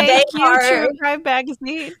 Thank you, True Crime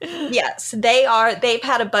Magazine. Yes, they are. They've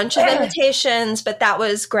had a bunch of imitations, but that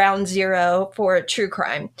was ground zero for true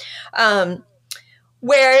crime.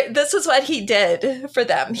 Where this is what he did for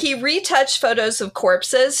them. He retouched photos of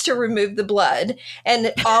corpses to remove the blood.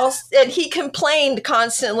 And he complained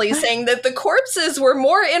constantly, saying that the corpses were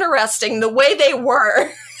more interesting the way they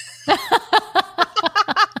were.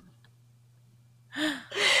 I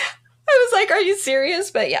was like, are you serious?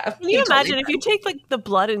 But yeah. Can you imagine if you take like the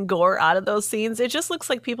blood and gore out of those scenes, it just looks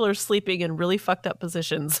like people are sleeping in really fucked up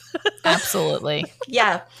positions. Absolutely.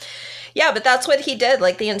 Yeah. Yeah, but that's what he did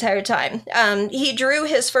like the entire time. He drew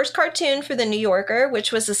his first cartoon for The New Yorker,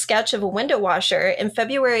 which was a sketch of a window washer in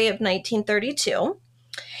February of 1932.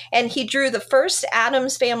 And he drew the first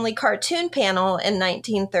Addams Family cartoon panel in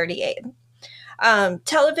 1938.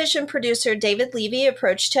 Television producer David Levy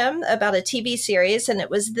approached him about a TV series, and it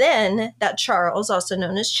was then that Charles, also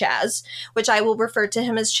known as Chaz, which I will refer to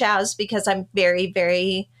him as Chaz because I'm very,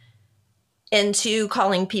 very into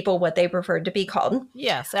calling people what they preferred to be called.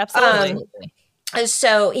 Yes, absolutely.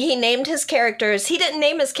 So he named his characters. He didn't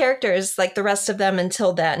name his characters like the rest of them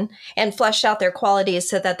until then, and fleshed out their qualities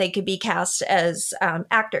so that they could be cast as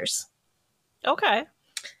actors. Okay.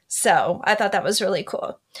 So I thought that was really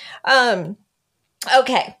cool.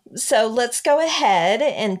 Okay, so let's go ahead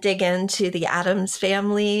and dig into the Addams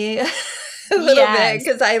Family a little bit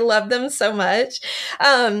because I love them so much.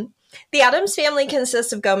 The Addams Family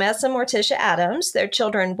consists of Gomez and Morticia Addams, their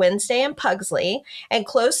children Wednesday and Pugsley, and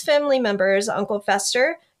close family members Uncle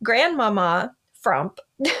Fester, Grandmama Frump,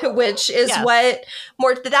 which is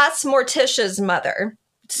that's Morticia's mother.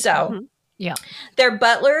 So, their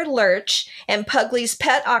butler Lurch and Pugsley's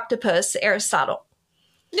pet octopus Aristotle.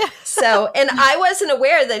 So, and I wasn't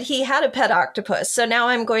aware that he had a pet octopus. So now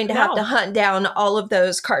I'm going to have to hunt down all of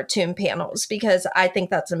those cartoon panels because I think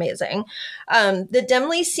that's amazing. The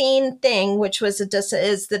dimly seen thing, which was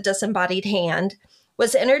is the disembodied hand,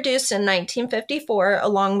 was introduced in 1954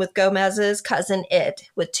 along with Gomez's cousin It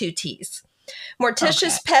with 2 T's.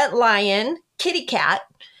 Morticia's pet lion, Kitty Cat,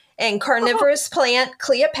 and carnivorous plant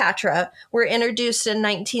Cleopatra were introduced in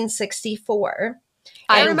 1964.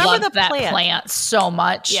 I remember that plant so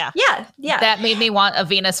much. Yeah. That made me want a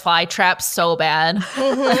Venus flytrap so bad.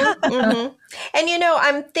 And,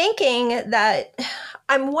 I'm thinking that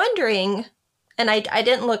I'm wondering, and I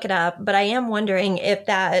didn't look it up, but I am wondering if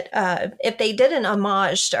if they did an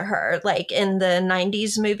homage to her, like in the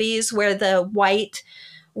 90s movies where the white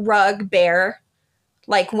rug bear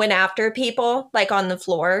like went after people like on the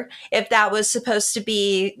floor, if that was supposed to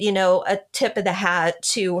be, a tip of the hat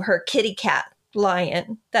to her kitty cat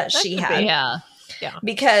lion that she had. Yeah.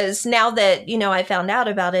 Because now that, I found out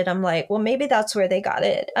about it, I'm like, well, maybe that's where they got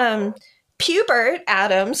it. Pubert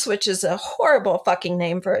Addams, which is a horrible fucking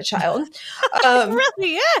name for a child. It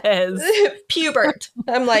really is. Pubert.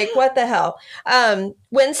 I'm like, what the hell?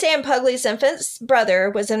 Wednesday and Pugsley's infant brother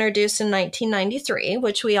was introduced in 1993,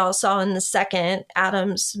 which we all saw in the second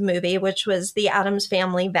Addams movie, which was The Addams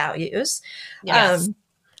Family Values. Yes.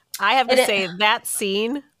 I have to say that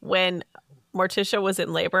scene when Morticia was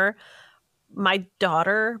in labor, my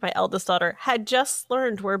eldest daughter, had just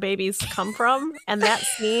learned where babies come from. And that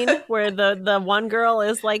scene where the one girl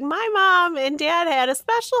is like, my mom and dad had a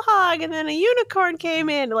special hug and then a unicorn came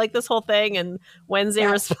in, like this whole thing. And Wednesday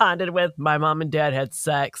responded with, my mom and dad had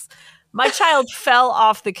sex. My child fell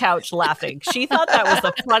off the couch laughing. She thought that was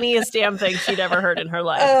the funniest damn thing she'd ever heard in her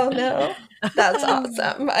life. Oh, no. That's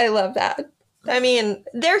awesome. I love that. I mean,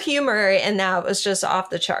 their humor in that was just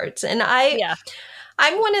off the charts. And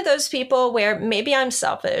I'm one of those people where maybe I'm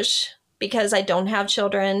selfish because I don't have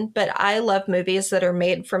children, but I love movies that are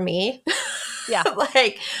made for me. Yeah.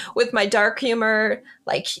 Like with my dark humor,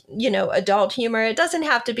 like, adult humor. It doesn't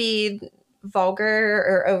have to be vulgar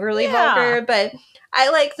or overly vulgar, but I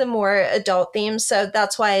like the more adult themes. So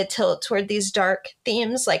that's why I tilt toward these dark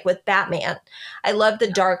themes, like with Batman. I love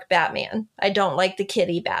the dark Batman. I don't like the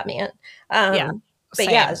kitty Batman.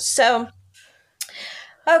 So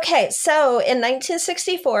okay, so in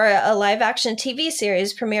 1964, a live-action TV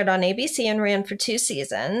series premiered on ABC and ran for 2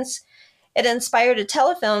 seasons. It inspired a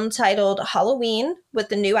telefilm titled Halloween with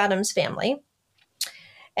the New Addams Family.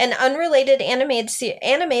 An unrelated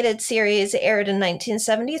animated series aired in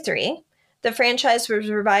 1973. The franchise was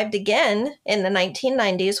revived again in the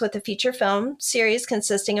 1990s with a feature film series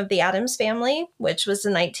consisting of The Addams Family, which was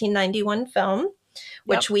the 1991 film,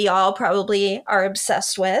 which we all probably are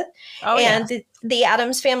obsessed with, the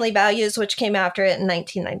Addams Family Values, which came after it in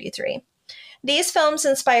 1993. These films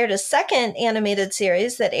inspired a second animated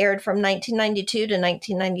series that aired from 1992 to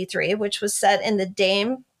 1993, which was set in the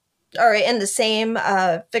Dame or in the same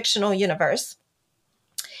fictional universe.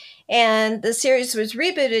 And the series was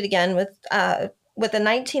rebooted again with a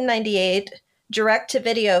 1998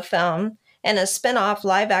 direct-to-video film and a spin-off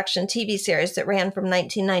live-action TV series that ran from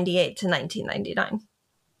 1998 to 1999.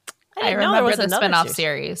 I remember the spin-off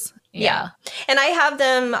series. Yeah. And I have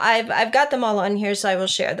them, I've got them all on here, so I will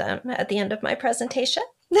share them at the end of my presentation.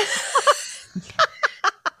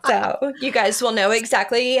 So you guys will know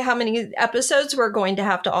exactly how many episodes we're going to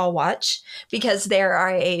have to all watch, because there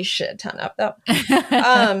are a shit ton of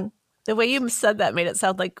them. The way you said that made it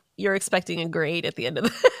sound like you're expecting a grade at the end of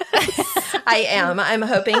this. I am. I'm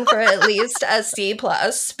hoping for at least a C+,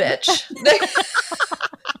 bitch.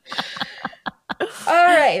 All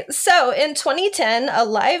right. So in 2010, a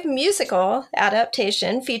live musical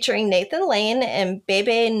adaptation featuring Nathan Lane and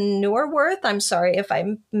Bebe Neuwirth, I'm sorry if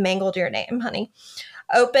I mangled your name, honey,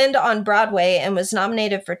 opened on Broadway and was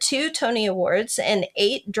nominated for 2 Tony Awards and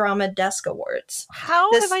 8 Drama Desk Awards.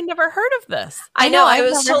 How have I never heard of this? I know. I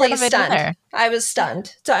was totally stunned. I was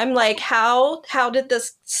stunned. So I'm like, how did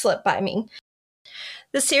this slip by me?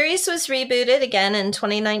 The series was rebooted again in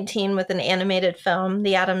 2019 with an animated film,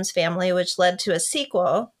 The Addams Family, which led to a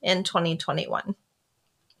sequel in 2021.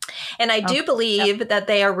 And I do believe that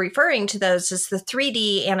they are referring to those as the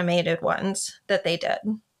 3D animated ones that they did.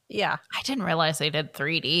 Yeah. I didn't realize they did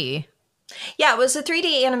 3D. Yeah, it was a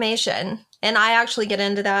 3D animation. And I actually get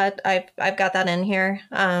into that. I've got that in here.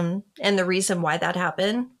 And the reason why that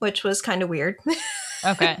happened, which was kind of weird.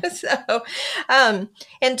 Okay. So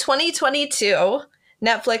in 2022,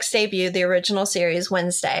 Netflix debuted the original series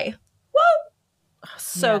Wednesday. Woo!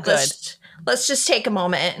 So good. Let's just take a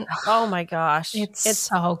moment. Oh my gosh. It's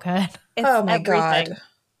so good. It's oh my everything. God.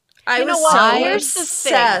 I was so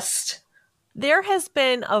obsessed. There has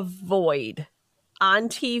been a void on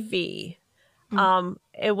TV.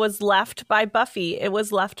 It was left by Buffy. It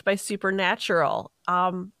was left by Supernatural.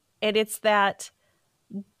 And it's that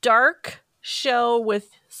dark show with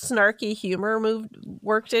snarky humor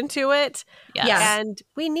worked into it. Yes. And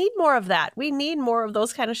we need more of that. We need more of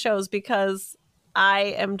those kind of shows, because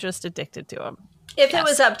I am just addicted to them. If it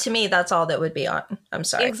was up to me, that's all that would be on. I'm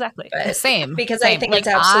sorry. Exactly. Same. Because Same. I think it's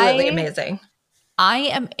absolutely amazing. I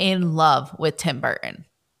am in love with Tim Burton.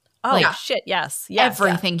 Oh, shit. Yes.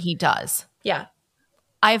 Everything he does. Yeah.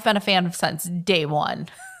 I've been a fan since day one.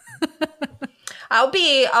 I'll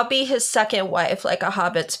be his second wife, like a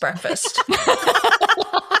Hobbit's breakfast.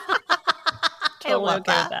 Totally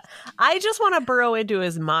okay with that. I just want to burrow into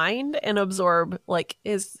his mind and absorb like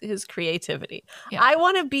his creativity. Yeah. I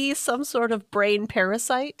want to be some sort of brain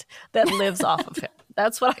parasite that lives off of him.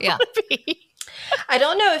 That's what I want to be. I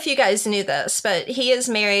don't know if you guys knew this, but he is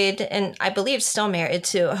married, and I believe still married,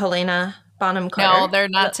 to Helena Bonham Carter. No, they're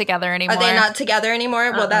not together anymore. Are they not together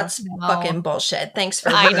anymore? Well, that's fucking bullshit. Thanks for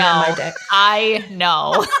ruining my day. I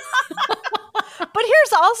know. But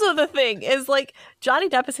here's also the thing, is like Johnny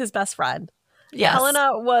Depp is his best friend. Yes.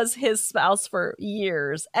 Helena was his spouse for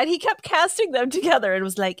years, and he kept casting them together and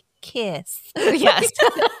was like, kiss. Yes.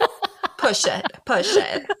 Push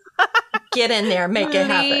it. Get in there, make it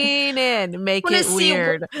happen. Lean in, make it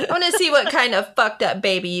weird. I want to see what kind of fucked up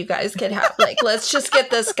baby you guys could have. Like, let's just get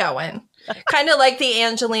this going. Kind of like the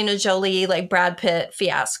Angelina Jolie, like Brad Pitt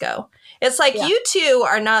fiasco. It's like, you two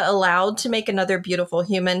are not allowed to make another beautiful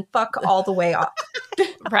human. Fuck all the way off.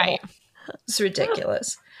 Right. It's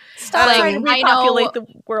ridiculous. Stop trying to repopulate the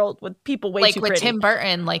world with people way too pretty. Like with Tim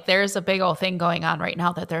Burton, like there's a big old thing going on right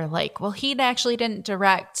now that they're like, well, he actually didn't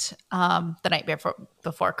direct The Night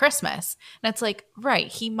Before Christmas. And it's like, right,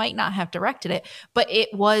 he might not have directed it, but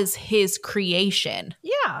it was his creation.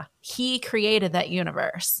 Yeah. He created that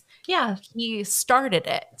universe. Yeah. He started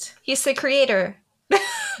it. He's the creator.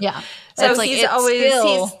 Yeah. So he's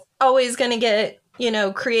always going to get,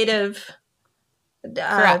 creative.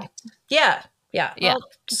 Correct. Yeah. Well,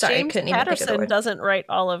 sorry, James Patterson doesn't write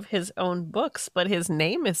all of his own books, but his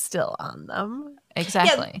name is still on them.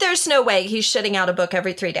 Exactly. Yeah, there's no way he's shitting out a book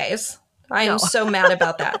every 3 days. I am so mad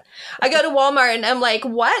about that. I go to Walmart and I'm like,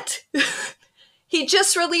 what? He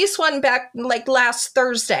just released one back like last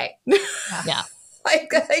Thursday. Yeah. like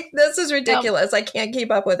this is ridiculous. I can't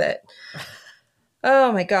keep up with it.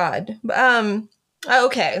 Oh my God.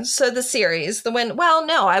 Okay, so the series,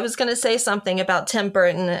 I was going to say something about Tim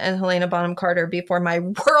Burton and Helena Bonham Carter before my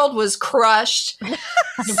world was crushed.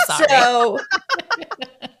 I'm sorry. So,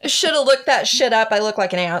 should have looked that shit up. I look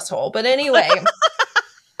like an asshole. But anyway,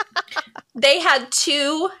 they had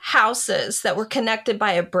 2 houses that were connected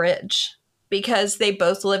by a bridge. because they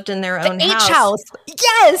both lived in their own house.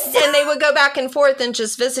 Yes. And they would go back and forth and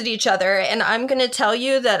just visit each other. And I'm going to tell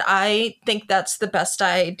you that I think that's the best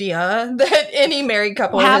idea that any married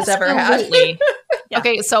couple has ever had. Yeah.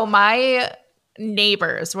 Okay, so my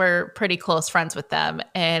neighbors were pretty close friends with them,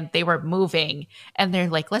 and they were moving, and they're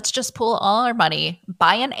like, let's just pool all our money,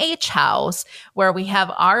 buy an H house where we have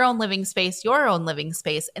our own living space, your own living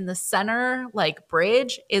space, and the center like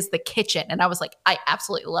bridge is the kitchen. And I was like, I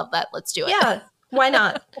absolutely love that. Let's do it. Yeah. Why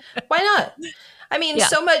not? Why not? I mean,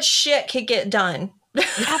 so much shit could get done.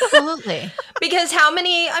 Absolutely. Because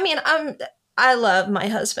I love my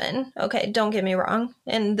husband. Okay, don't get me wrong.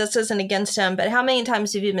 And this isn't against him, but how many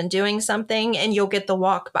times have you been doing something and you'll get the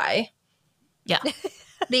walk by? Yeah.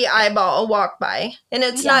 The eyeball walk by. And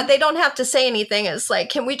it's not, they don't have to say anything. It's like,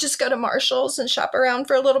 can we just go to Marshall's and shop around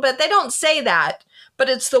for a little bit? They don't say that, but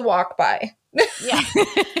it's the walk by. Yeah.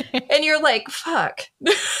 And you're like, fuck.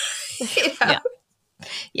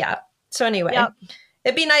 Yeah. So anyway. Yep.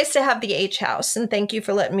 It'd be nice to have the H house, and thank you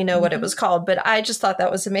for letting me know what it was called, but I just thought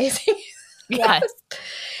that was amazing. Yes.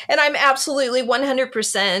 And I'm absolutely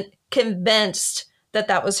 100% convinced that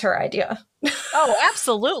that was her idea. Oh,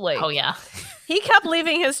 absolutely. Oh, yeah. He kept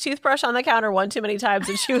leaving his toothbrush on the counter one too many times,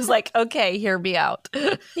 and she was like, okay, hear me out.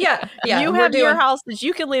 Yeah. You have your house that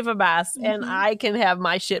you can leave a mess, and I can have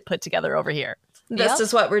my shit put together over here. This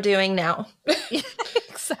is what we're doing now.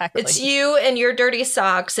 Exactly. It's you and your dirty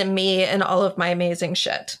socks and me and all of my amazing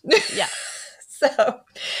shit. Yeah. So,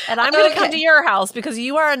 and I'm going to come to your house because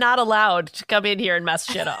you are not allowed to come in here and mess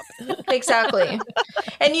shit up. Exactly.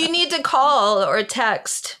 And you need to call or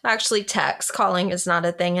text. Actually, text. Calling is not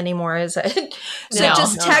a thing anymore, is it? So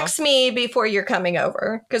just text me before you're coming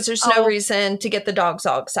over, because there's no reason to get the dogs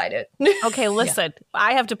all excited. Okay, listen.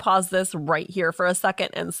 I have to pause this right here for a second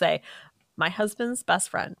and say, my husband's best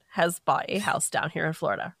friend has bought a house down here in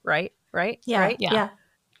Florida, right? Yeah. Right? Yeah.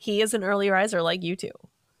 He is an early riser like you two.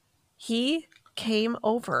 He came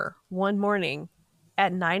over one morning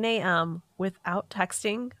at 9 a.m. without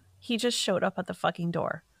texting. He just showed up at the fucking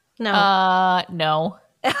door. No. No.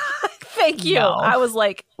 Thank you. No. I was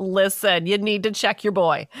like, listen, you need to check your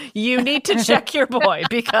boy. You need to check your boy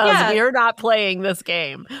because we're not playing this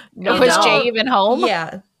game. No. Was Jay even home?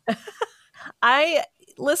 Yeah.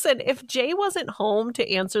 Listen, if Jay wasn't home to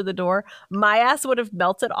answer the door, my ass would have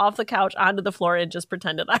melted off the couch onto the floor and just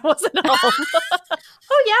pretended I wasn't home.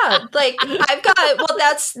 Oh yeah, like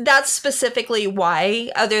that's specifically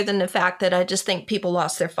why, other than the fact that I just think people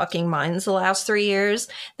lost their fucking minds the last 3 years,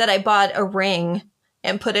 that I bought a ring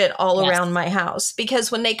and put it all around my house.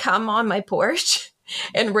 Because when they come on my porch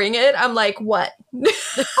and ring it, I'm like, what?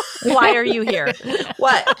 Why are you here?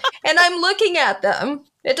 What? And I'm looking at them.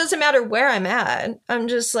 It doesn't matter where I'm at. I'm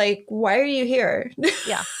just like, why are you here?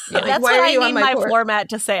 Yeah. Like, that's why what are I you need on my my porch? floor mat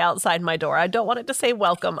to say outside my door. I don't want it to say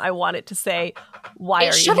welcome. I want it to say, why are you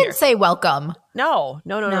here? It shouldn't say welcome. No.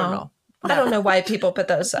 I don't know why people put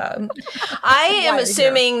those up. I am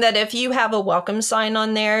assuming that if you have a welcome sign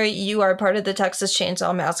on there, you are part of the Texas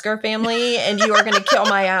Chainsaw Massacre family, and you are going to kill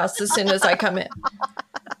my ass as soon as I come in.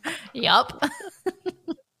 Yup.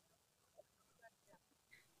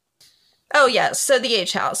 Oh yes, so the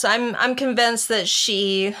H house. I'm convinced that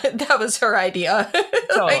that was her idea.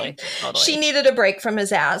 Totally. She needed a break from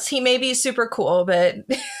his ass. He may be super cool, but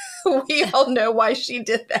we all know why she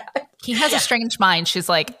did that. He has a strange mind. She's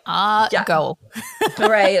like, go.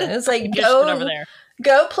 Right. It's like, over there.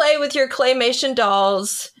 Go play with your claymation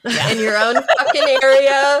dolls in your own fucking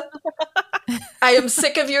area. I am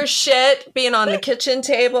sick of your shit being on the kitchen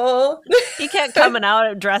table. He kept coming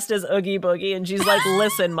out dressed as Oogie Boogie, and she's like,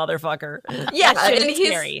 listen, motherfucker. Yeah, that shit and is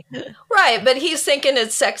scary. Right, but he's thinking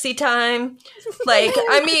it's sexy time. Like,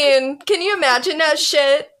 I mean, can you imagine that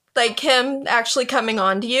shit? Like him actually coming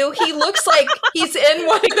on to you. He looks like he's in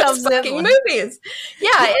one of those fucking movies.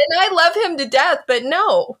 Yeah, and I love him to death, but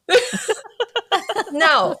no.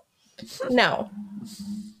 No.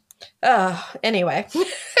 Anyway.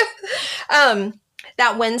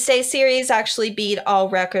 That Wednesday series actually beat all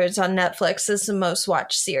records on Netflix as the most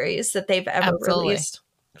watched series that they've ever released.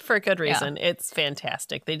 For good reason. Yeah. It's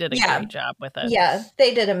fantastic. They did a great job with it. Yeah,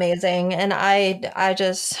 they did amazing. And I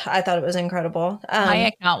thought it was incredible. My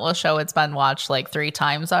account will show it's been watched like 3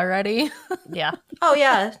 times already. Yeah. Oh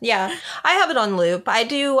yeah. Yeah. I have it on loop. I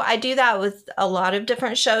do that with a lot of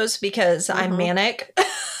different shows because I'm manic.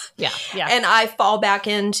 Yeah. And I fall back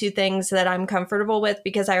into things that I'm comfortable with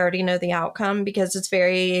because I already know the outcome, because it's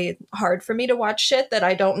very hard for me to watch shit that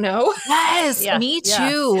I don't know. Yes, me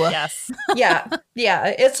too. Yes. Yeah.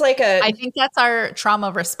 It's like I think that's our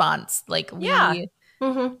trauma response. Like we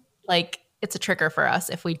like it's a trigger for us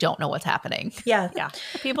if we don't know what's happening. Yeah.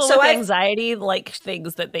 People with anxiety like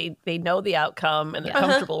things that they know the outcome and they're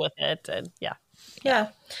comfortable with it. And Yeah,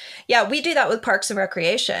 we do that with Parks and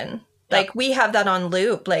Recreation. Like, we have that on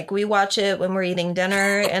loop. Like, we watch it when we're eating dinner,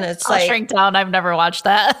 and it's I'll shrink down. I've never watched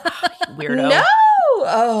that. Weirdo. No!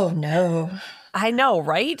 Oh, no. I know,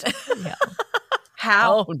 right? Yeah.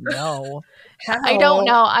 How? Oh, no. How? I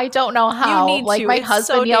don't know how. You need like, to. my It's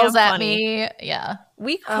husband so yells damn at funny. me. Yeah.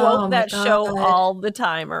 We quote my that show God. all the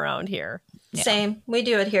time around here. Yeah. Same. We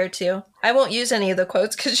do it here, too. I won't use any of the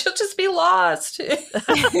quotes because you'll just be lost. You'd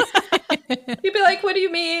be like, what do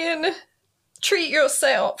you mean? Treat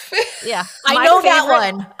yourself. Yeah. I know that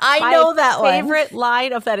one. I know that one. My favorite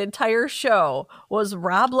line of that entire show was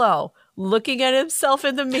Rob Lowe looking at himself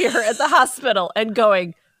in the mirror at the hospital and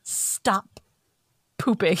going, stop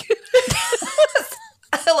pooping.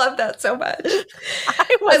 I love that so much.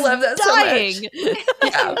 I love that dying. so much.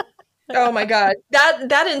 Yeah. Oh my God.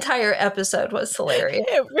 That entire episode was hilarious.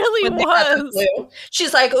 It really When they got the was. flu.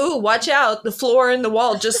 She's like, ooh, watch out. The floor and the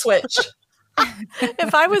wall just switched.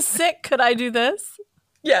 If I was sick, could I do this?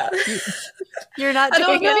 Yeah. You're not I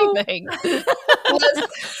don't doing know. anything.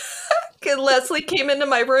 Leslie came into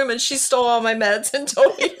my room and she stole all my meds and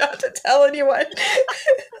told me not to tell anyone.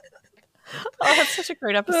 Oh, that's such a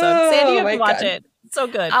great episode. Oh, Sandy, you have my to watch God. it. It's so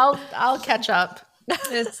good. I'll catch up.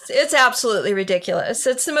 It's absolutely ridiculous.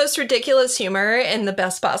 It's the most ridiculous humor in the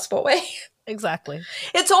best possible way. Exactly.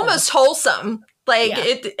 It's almost wholesome. Like,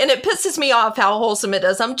 it pisses me off how wholesome it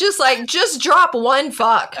is. I'm just like, just drop one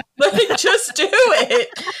fuck. Like, just do it.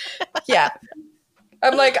 Yeah.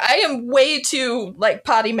 I'm like, I am way too, like,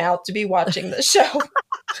 potty mouth to be watching this show.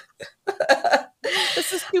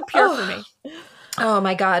 This is too pure for me. Oh,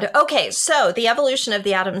 my God. Okay, so the evolution of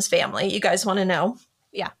the Addams family. You guys want to know?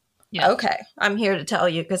 Yeah. Okay, I'm here to tell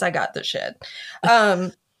you because I got the shit.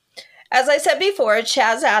 As I said before,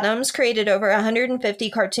 Chaz Addams created over 150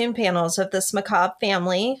 cartoon panels of this macabre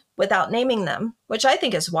family without naming them, which I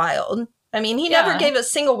think is wild. I mean, he never gave a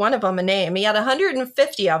single one of them a name. He had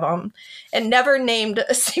 150 of them and never named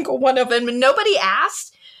a single one of them. And nobody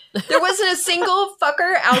asked. There wasn't a single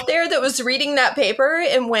fucker out there that was reading that paper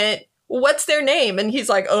and went, what's their name? And he's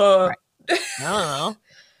like, I don't know.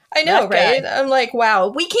 I know, That right? I'm like, wow,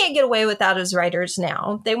 we can't get away with that as writers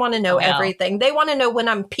now. They want to know everything. They want to know when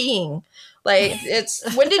I'm peeing. Like, it's,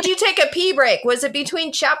 when did you take a pee break? Was it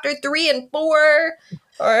between chapter 3 and 4?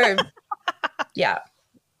 Or, yeah.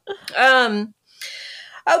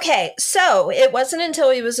 Okay, so it wasn't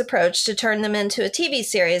until he was approached to turn them into a TV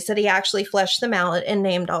series that he actually fleshed them out and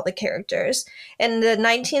named all the characters. In the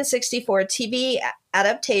 1964 TV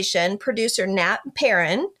adaptation, producer Nat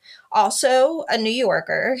Perrin, also a New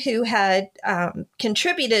Yorker who had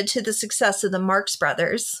contributed to the success of the Marx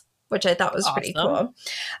Brothers, which I thought was pretty cool,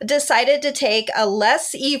 decided to take a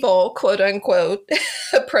less evil, quote unquote,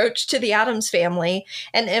 approach to the Addams family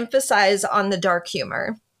and emphasize on the dark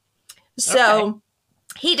humor. So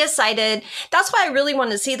he decided, that's why I really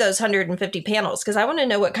want to see those 150 panels, because I want to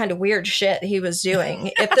know what kind of weird shit he was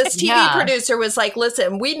doing. If this TV producer was like,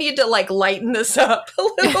 listen, we need to like lighten this up a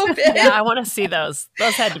little bit. Yeah, I want to see those.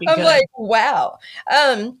 Those had to be good. I'm like, wow.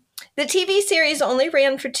 The TV series only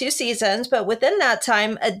ran for 2 seasons, but within that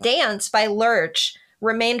time, a dance by Lurch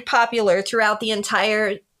remained popular throughout the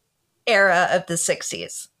entire era of the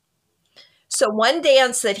 60s. So one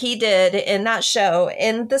dance that he did in that show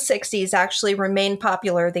in the 60s actually remained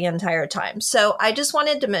popular the entire time. So I just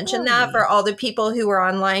wanted to mention that for all the people who were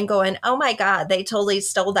online going, oh my God, they totally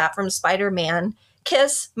stole that from Spider-Man.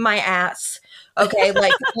 Kiss my ass. Okay,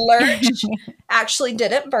 like Lurch actually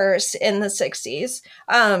did it first in the 60s.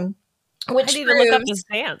 Which I need to look up this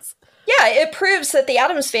dance. Yeah, it proves that the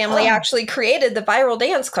Addams family actually created the viral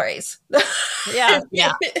dance craze. Yeah.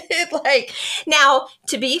 Like, now,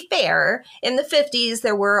 to be fair, in the 50s,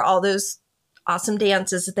 there were all those awesome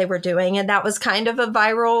dances that they were doing, and that was kind of a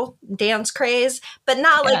viral dance craze, but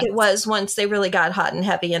not like it was once they really got hot and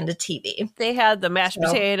heavy into TV. They had the mashed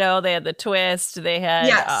potato, they had the twist, they had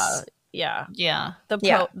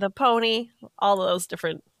the pony, all those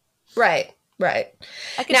different. Right.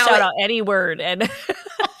 I can shout out any word, and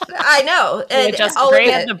I know. And just all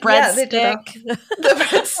grand, the breadstick. The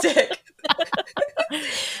breadstick.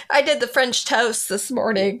 I did the French toast this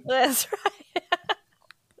morning. That's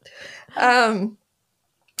right.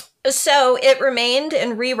 So it remained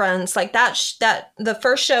in reruns, like that the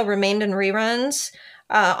first show remained in reruns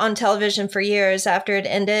on television for years after it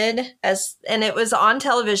ended, and it was on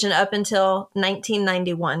television up until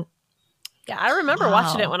 1991. Yeah, I remember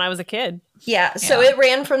watching it when I was a kid. Yeah, so it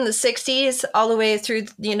ran from the 60s all the way through,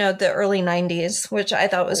 the early 90s, which I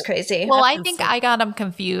thought was crazy. Well, I think I got them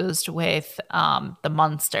confused with the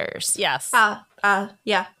Munsters. Yes.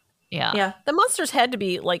 Yeah. The Munsters had to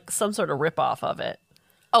be like some sort of ripoff of it.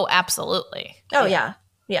 Oh, absolutely. Oh, yeah.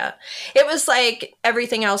 Yeah. It was like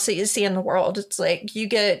everything else that you see in the world. It's like you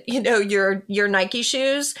get, your Nike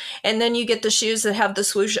shoes, and then you get the shoes that have the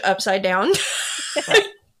swoosh upside down.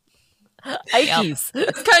 Hikeys.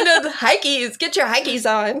 It's kind of hikeys. Get your hikeys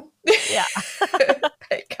on. Yeah.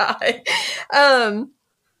 My God.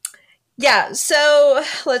 Yeah, so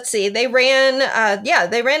let's see. They ran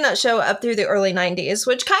that show up through the early 90s,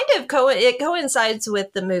 which kind of coincides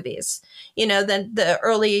with the movies. The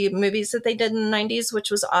early movies that they did in the 90s,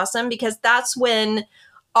 which was awesome because that's when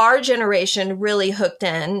our generation really hooked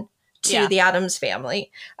in to the Addams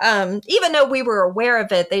family. Even though we were aware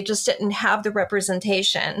of it, they just didn't have the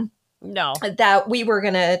representation that we were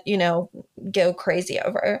going to, go crazy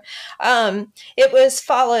over. It was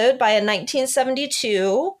followed by a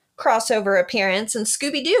 1972 crossover appearance in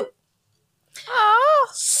Scooby-Doo. Oh.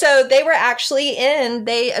 So they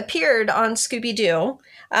appeared on Scooby-Doo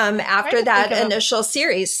after that initial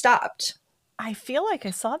series stopped. I feel like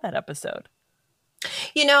I saw that episode.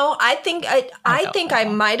 I think I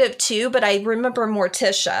might have too, but I remember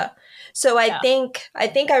Morticia. So I think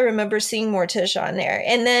I remember seeing Morticia on there.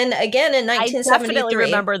 And then again in 1973. I definitely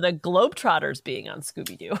remember the Globetrotters being on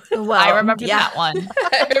Scooby-Doo. Well, I remember that one.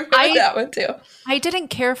 I remember that one too. I didn't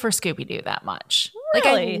care for Scooby-Doo that much. Really?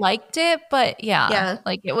 Like I liked it, but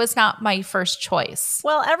like it was not my first choice.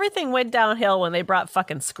 Well, everything went downhill when they brought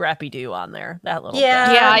fucking Scrappy-Doo on there. That little thing.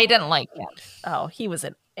 Yeah, I didn't like it. Oh, he was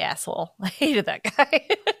an asshole. I hated that guy.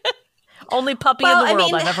 Only puppy in the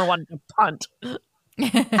world I've ever wanted to punt.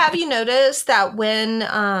 Have you noticed that when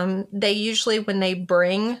they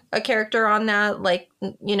bring a character on that, like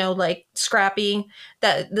Scrappy,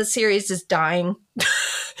 that the series is dying?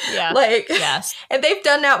 Yeah. Yes. And they've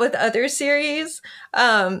done that with other series.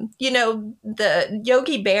 The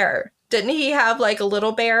Yogi Bear, didn't he have like a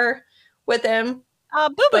little bear with him? Boo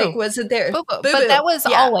Boo. Like, was it there? Boo Boo. But that was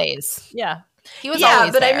always. Yeah. He was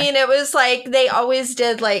always there. I mean, it was like they always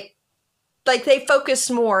did like they focused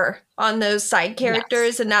more on those side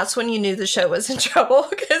characters, and that's when you knew the show was in trouble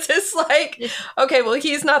because it's like, okay, well,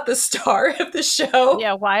 he's not the star of the show.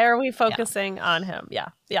 Yeah, why are we focusing on him? Yeah.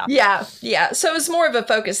 So it was more of a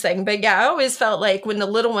focus thing, but I always felt like when the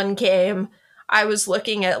little one came, I was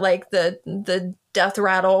looking at like the death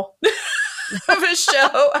rattle of a show.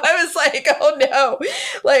 I was like, oh no,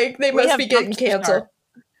 like they must be getting canceled.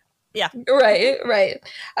 Yeah, right.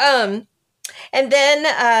 And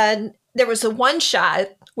then there was a one shot,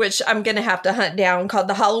 which I'm going to have to hunt down, called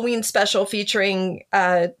the Halloween Special featuring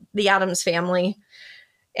the Addams family.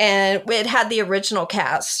 And it had the original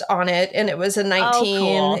cast on it. And it was a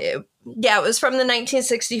it was from the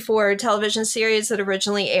 1964 television series that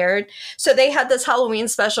originally aired. So they had this Halloween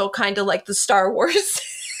special, kind of like the Star Wars.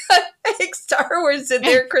 Like Star Wars did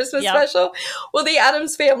their Christmas special. Well, the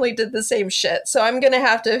Addams family did the same shit. So I'm going to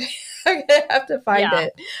have to find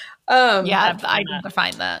it. I need to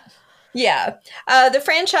find that. Yeah. The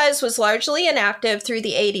franchise was largely inactive through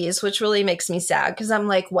the 80s, which really makes me sad because I'm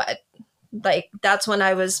like, what? Like, that's when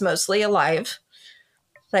I was mostly alive.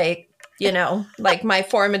 Like, like my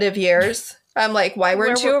formative years. I'm like, why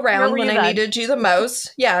weren't you around when I needed you the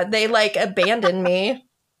most? Yeah, they like abandoned me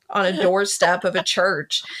on a doorstep of a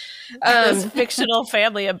church. This fictional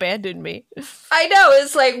family abandoned me. I know.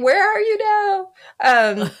 It's like, where are you now?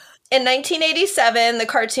 In 1987, the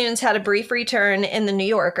cartoons had a brief return in The New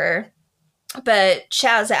Yorker, but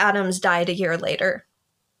Chaz Addams died a year later,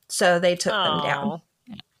 so they took them down.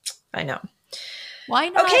 I know. Why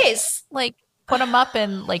not? Like put him up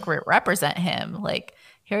and like represent him. Like,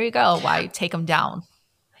 here you go. Why take him down?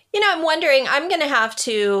 I'm wondering. I'm going to have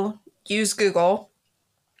to use Google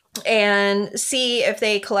and see if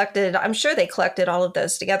they collected. I'm sure they collected all of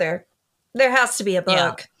those together. There has to be a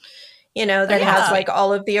book. That has like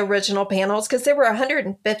all of the original panels because there were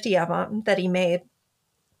 150 of them that he made.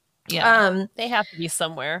 Yeah. They have to be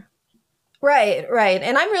somewhere. Right.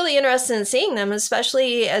 And I'm really interested in seeing them,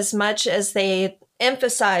 especially as much as they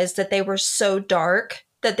emphasized that they were so dark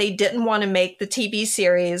that they didn't want to make the TV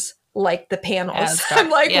series like the panels. I'm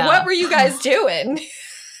like, what were you guys doing?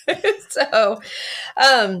 So,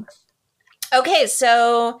 okay.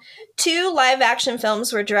 So 2 live action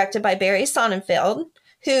films were directed by Barry Sonnenfeld,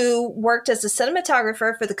 who worked as a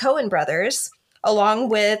cinematographer for the Coen brothers, along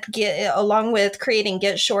with creating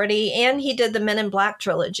Get Shorty, and he did the Men in Black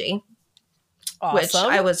trilogy, which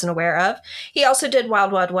I wasn't aware of. He also did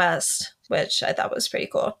Wild Wild West, which I thought was pretty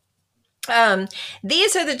cool.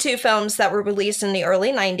 These are the two films that were released in the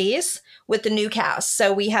early 90s with the new cast.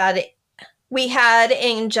 So we had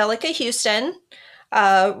Angelica Houston,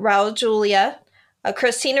 Raul Julia,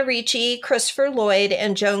 Christina Ricci, Christopher Lloyd,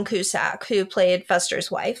 and Joan Cusack, who played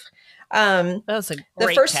Fester's wife. That was a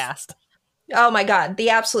great cast. Oh my God, the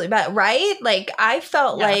absolute best, right? Like, I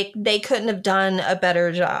felt like they couldn't have done a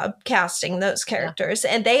better job casting those characters,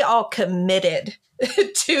 and they all committed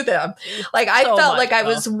to them. Like, I felt like I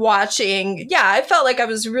was watching, I felt like I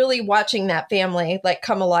was really watching that family, like,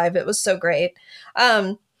 come alive. It was so great.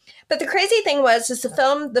 But the crazy thing is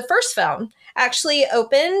the first film, actually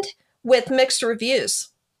opened with mixed reviews.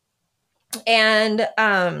 And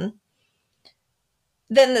then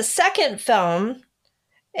the second film,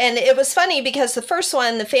 and it was funny because the first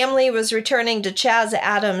one, the family was returning to Chaz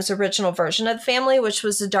Addams' original version of the family, which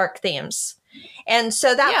was the dark themes. And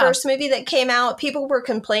so that first movie that came out, people were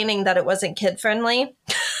complaining that it wasn't kid-friendly.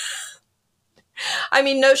 I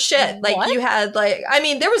mean, no shit. Like, you had, like, I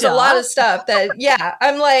mean, there was a lot of stuff that,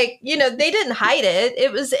 I'm like, you know, they didn't hide it.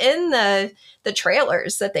 It was in the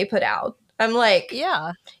trailers that they put out. I'm like,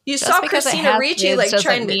 you saw Christina Ricci, like,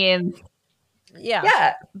 trying to...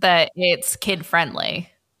 that it's kid-friendly.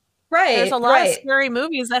 Right. There's a lot of scary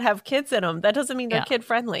movies that have kids in them. That doesn't mean they're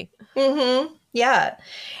kid-friendly. Mm-hmm. Yeah.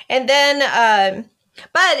 And then,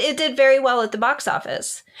 but it did very well at the box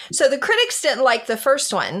office. So the critics didn't like the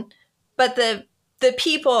first one, but the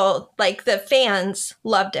people, like the fans,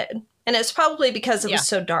 loved it. And it's probably because it was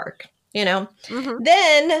so dark, you know? Mm-hmm.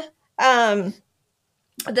 Then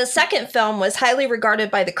the second film was highly regarded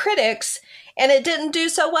by the critics, and it didn't do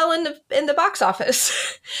so well in the box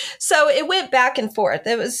office. So it went back and forth.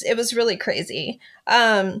 It was really crazy.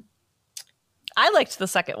 I liked the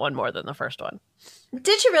second one more than the first one.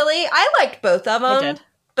 Did you really? I liked both of them. I did.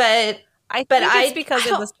 But I think it's because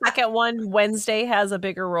in the second one, Wednesday has a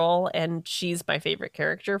bigger role, and she's my favorite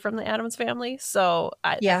character from the Addams family. So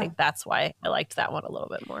I think that's why I liked that one a little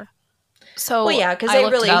bit more. So because they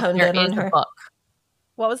really honed in on her. Book.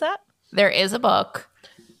 What was that? There is a book.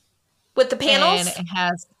 With the panels? And it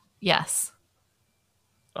has, yes.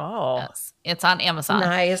 Oh. Yes. It's on Amazon.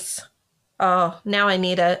 Nice. Oh, now I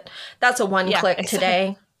need it. That's a one click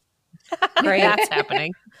today. Great. That's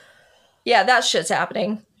happening. Yeah, that shit's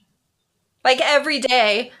happening. Like, every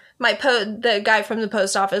day, the guy from the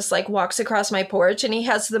post office, like, walks across my porch, and he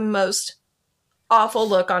has the most awful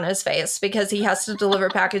look on his face because he has to deliver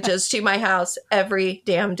packages to my house every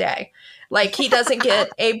damn day. Like, he doesn't get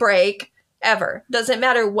a break. Ever. Doesn't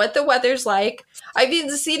matter what the weather's like. I've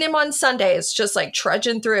even seen him on Sundays just like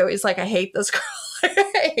trudging through. He's like, I hate this girl.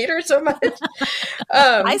 I hate her so much.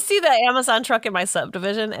 I see the Amazon truck in my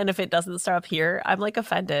subdivision, and if it doesn't stop here, I'm like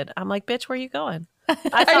offended. I'm like, bitch, where are you going?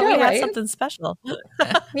 I thought we had something special.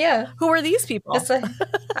 Yeah. Who are these people?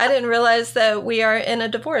 I didn't realize that we are in a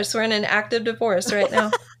divorce. We're in an active divorce right now.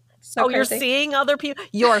 So crazy. You're seeing other people?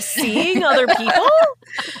 You're seeing other people?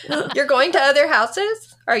 You're going to other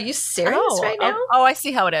houses? Are you serious right now? Oh, I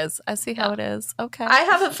see how it is. I see how it is. Okay. I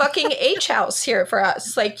have a fucking H house here for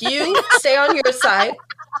us. Like, you stay on your side,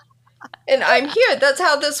 and I'm here. That's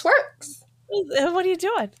how this works. What are you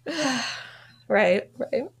doing? Right.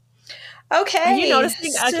 Okay. Are you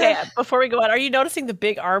noticing? Okay, before we go on, are you noticing the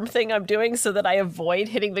big arm thing I'm doing so that I avoid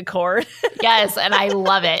hitting the cord? Yes, and I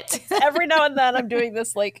love it. Every now and then I'm doing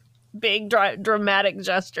this like big dramatic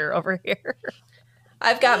gesture over here.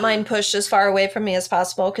 I've got mine pushed as far away from me as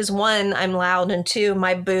possible because, one, I'm loud, and two,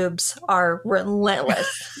 my boobs are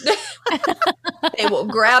relentless. They will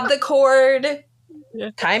grab the cord,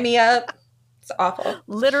 tie me up. It's awful.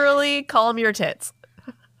 Literally, calm your tits.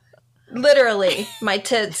 Literally, my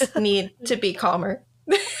tits need to be calmer.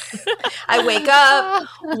 I wake up,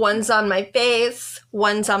 one's on my face,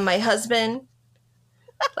 one's on my husband,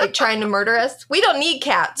 like trying to murder us. We don't need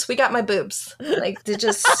cats. We got my boobs. Like, they're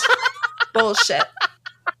just bullshit.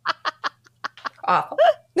 Awful.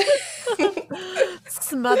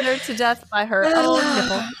 Smothered to death by her own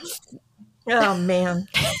nipple. Oh, man.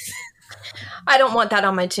 I don't want that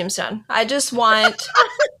on my tombstone. I just want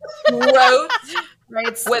growth.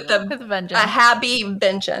 With a happy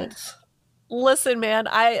vengeance. Listen, man,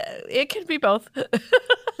 it can be both.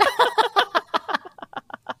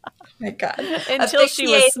 My God. Until she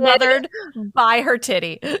was smothered by her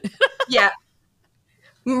titty. Yeah.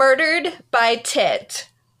 Murdered by tit.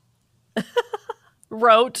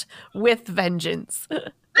 Wrote with vengeance.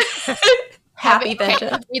 Happy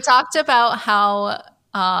vengeance. We talked about how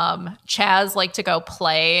Chaz liked to go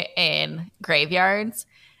play in graveyards.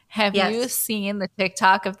 Have you seen the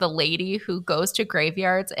TikTok of the lady who goes to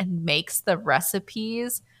graveyards and makes the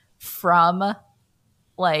recipes from,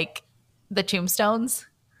 like, the tombstones?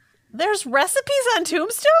 There's recipes on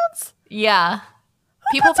tombstones? Yeah.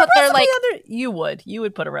 People put their like you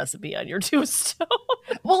would put a recipe on your tombstone.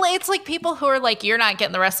 Well, it's like people who are like, you're not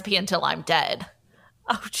getting the recipe until I'm dead.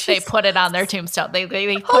 Oh, geez. They put it on their tombstone. They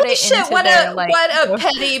put Holy it shit, into what their, a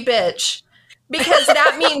petty bitch. Because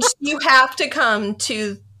that means you have to come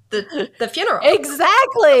to the funeral.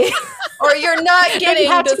 Exactly. Or you're not getting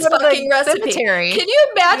this fucking recipe. Cemetery. Can you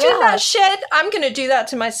imagine that shit? I'm going to do that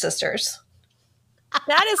to my sisters.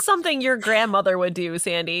 That is something your grandmother would do,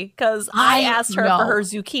 Sandy, because I asked her for her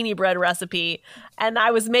zucchini bread recipe, and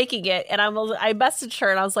I was making it, and I messaged her,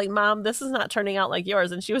 and I was like, Mom, this is not turning out like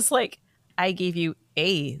yours. And she was like, I gave you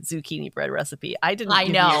a zucchini bread recipe. I didn't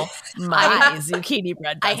give you my zucchini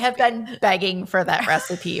bread recipe. I have been begging for that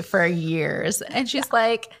recipe for years. And she's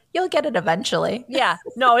like, you'll get it eventually. Yeah.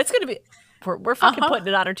 No, it's going to be... We're fucking putting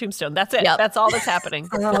it on her tombstone. That's it. Yep. That's all that's happening.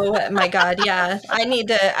 Oh my God. Yeah. I need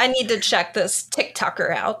to check this TikToker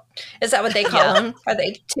out. Is that what they call them? Are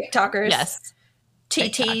they TikTokers? Yes.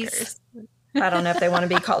 TTs. TikTokers. I don't know if they want to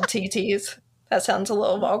be called TTs. That sounds a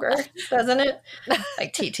little vulgar, doesn't it?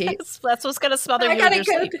 Like TTs. That's what's going to smother you in your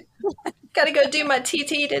sleep. Gotta go do my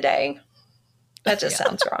TT today. That just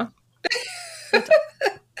sounds wrong.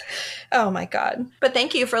 Oh my God. But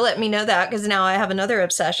thank you for letting me know that, because now I have another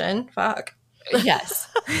obsession. Fuck. Yes.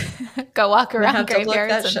 Go walk around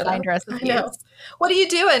graveyards and find recipes. What are you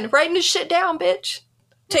doing? Writing this shit down, bitch.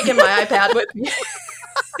 Taking my iPad with me.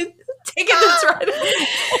 Taking this right.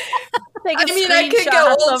 I could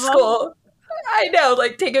go old school. I know,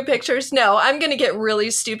 like taking pictures. No, I'm going to get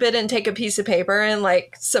really stupid and take a piece of paper and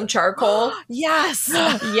like some charcoal. Yes.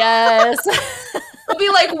 Yes. I'll be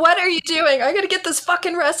like, what are you doing? I got to get this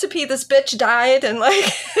fucking recipe. This bitch died and like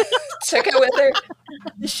took it with her.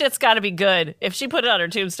 This shit's got to be good. If she put it on her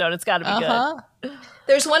tombstone, it's got to be good.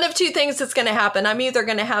 There's one of two things that's going to happen. I'm either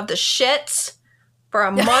going to have the shits for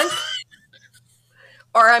a month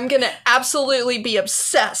or I'm going to absolutely be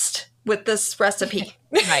obsessed with this recipe.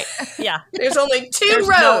 Right. Yeah. There's only two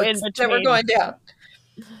roads that we're going down.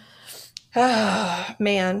 Oh,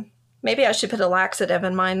 man. Maybe I should put a laxative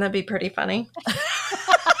in mine. That'd be pretty funny.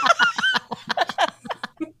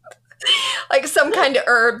 Like some kind of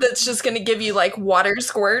herb that's just going to give you like water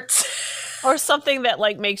squirts. Or something that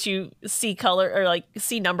like makes you see color or like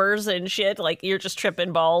see numbers and shit. Like you're just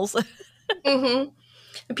tripping balls.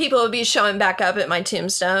 Mm-hmm. People would be showing back up at my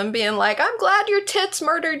tombstone being like, I'm glad your tits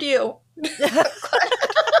murdered you.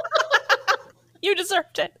 You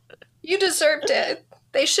deserved it. You deserved it.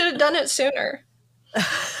 They should have done it sooner.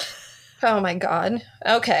 Oh my God.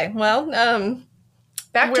 Okay. Well,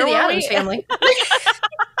 back to the Addams family.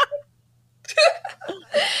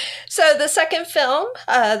 So the second film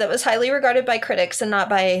that was highly regarded by critics and not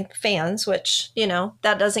by fans, which, you know,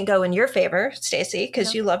 that doesn't go in your favor, Stacey,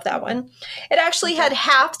 because you love that one. It actually had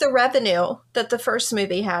half the revenue that the first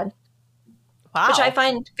movie had. Wow. Which I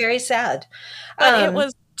find very sad. But it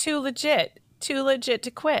was too legit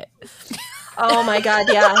to quit. Oh my God,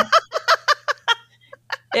 yeah.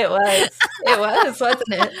 It was, wasn't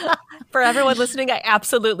it? For everyone listening, I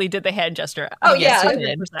absolutely did the hand gesture. Oh, yeah.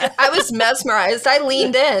 I was mesmerized. I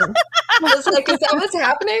leaned in. I was like, is that what's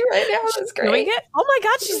happening right now? That's great. Doing it? Oh my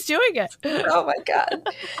God, she's doing it. Oh my God.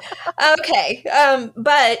 Okay.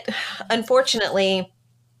 But unfortunately,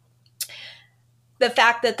 the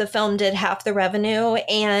fact that the film did half the revenue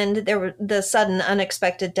and the sudden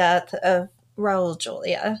unexpected death of Raul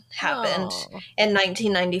Julia happened in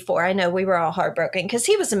 1994. I know we were all heartbroken because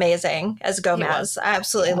he was amazing as Gomez. I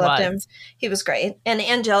absolutely loved him. He was great. And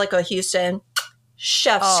Angelica Houston,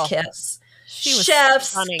 chef's kiss. She was chef's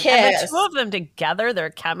stunning. kiss. And the two of them together,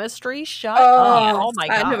 their chemistry, oh my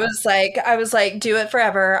God. And I was like, do it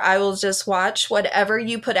forever. I will just watch whatever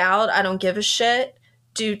you put out. I don't give a shit.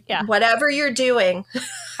 Do whatever you're doing.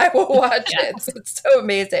 I will watch it. It's so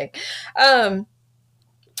amazing.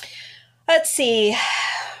 Let's see.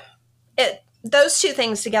 Those two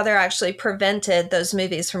things together actually prevented those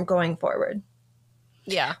movies from going forward.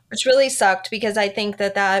 Yeah. Which really sucked because I think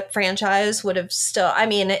that franchise would have still, I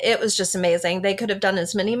mean, it was just amazing. They could have done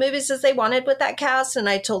as many movies as they wanted with that cast. And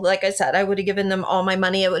like I said, I would have given them all my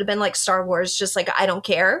money. It would have been like Star Wars, just like, I don't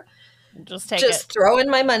care. Just throwing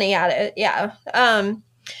my money at it. Yeah.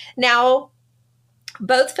 Now,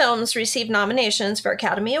 both films received nominations for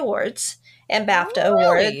Academy Awards and BAFTA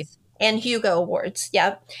Awards. And Hugo Awards.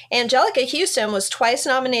 Yep. Angelica Houston was twice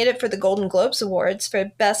nominated for the Golden Globes Awards for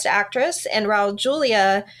Best Actress, and Raul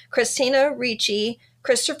Julia, Christina Ricci,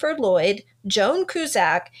 Christopher Lloyd, Joan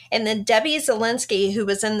Cusack, and then Debbie Zielinski, who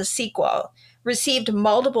was in the sequel, received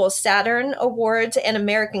multiple Saturn Awards and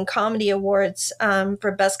American Comedy Awards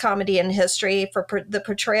for Best Comedy in History for the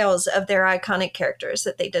portrayals of their iconic characters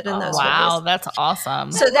that they did in those wow, movies. that's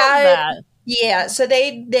awesome. So so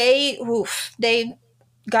they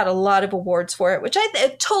got a lot of awards for it, which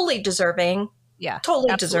I totally deserving. Yeah,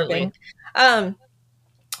 totally absolutely. deserving.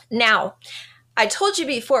 Now, I told you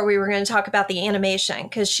before we were going to talk about the animation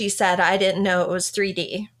because she said I didn't know it was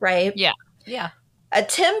 3D, right? Yeah. Yeah. A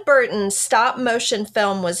Tim Burton stop motion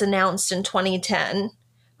film was announced in 2010,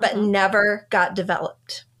 but never got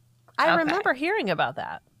developed. I remember hearing about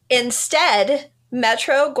that. Instead,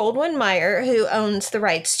 Metro Goldwyn Mayer, who owns the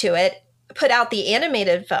rights to it, put out the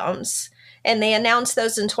animated films, and they announced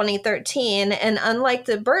those in 2013. And unlike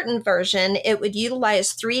the Burton version, it would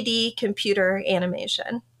utilize 3D computer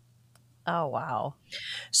animation. Oh, wow.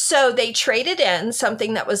 So they traded in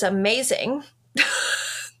something that was amazing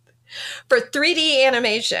for 3D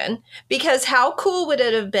animation, because how cool would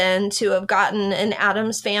it have been to have gotten an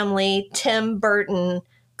Addams Family, Tim Burton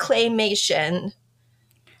claymation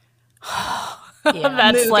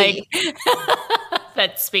That's movie. like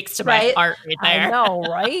that speaks to my heart right there. I know,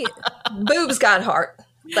 right? Boobs got heart.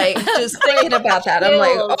 Like, just thinking about that, I'm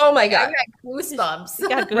like, oh my God. I got goosebumps. You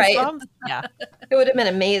got goosebumps? Right. Yeah. It would have been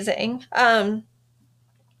amazing.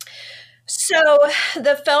 So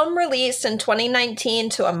the film released in 2019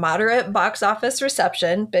 to a moderate box office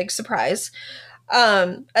reception, big surprise.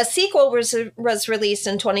 A sequel was released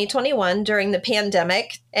in 2021 during the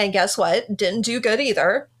pandemic, and guess what? Didn't do good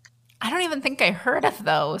either. I don't even think I heard of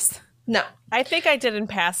those. No. I think I did in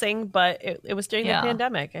passing, but it was during the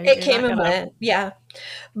pandemic. It came and went. Yeah.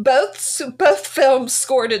 Both films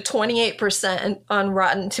scored a 28% on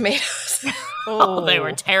Rotten Tomatoes. Oh, they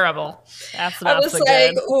were terrible. That's I not was so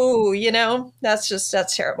like, good. ooh,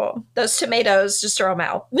 that's terrible. Those tomatoes, just throw them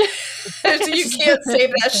out. You can't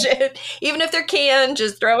save that shit. Even if they're canned,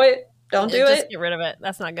 just throw it. Don't do Just it. get rid of it.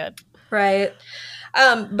 That's not good. Right.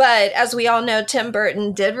 But as we all know, Tim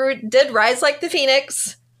Burton did rise like the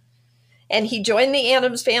phoenix, and he joined the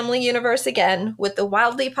Addams Family universe again with the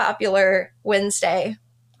wildly popular Wednesday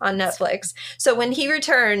on Netflix. So when he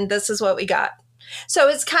returned, this is what we got. So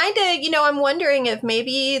it's kind of, I'm wondering if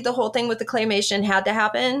maybe the whole thing with the claymation had to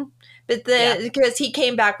happen, but because he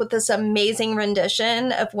came back with this amazing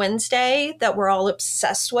rendition of Wednesday that we're all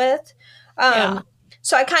obsessed with.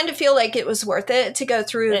 So I kind of feel like it was worth it to go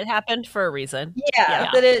through. It happened for a reason. Yeah,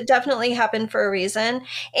 that it definitely happened for a reason.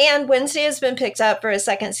 And Wednesday has been picked up for a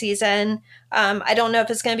second season. I don't know if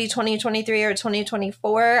it's going to be 2023 or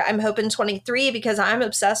 2024. I'm hoping 23 because I'm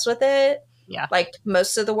obsessed with it. Yeah. Like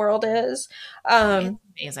most of the world is. It's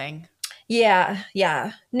amazing. Yeah.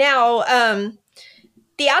 Now,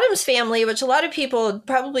 the Addams Family, which a lot of people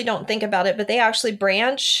probably don't think about it, but they actually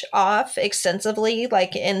branch off extensively,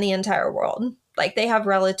 like in the entire world. Like they have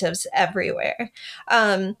relatives everywhere.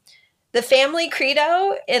 The family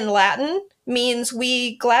credo in Latin means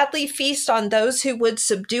we gladly feast on those who would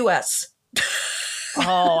subdue us.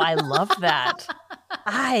 Oh, I love that.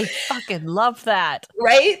 I fucking love that.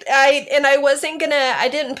 Right? I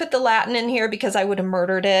didn't put the Latin in here because I would have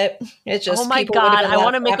murdered it. It's just, oh my God, I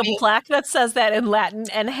want to make a plaque that says that in Latin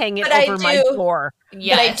and hang it over my door.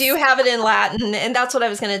 Yes. But I do have it in Latin, and that's what I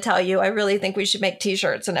was going to tell you. I really think we should make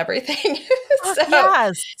t-shirts and everything. So,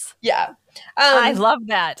 yes. Yeah. I love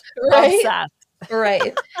that. Right?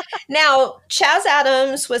 Right. Now, Chaz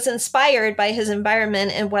Addams was inspired by his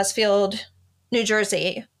environment in Westfield, New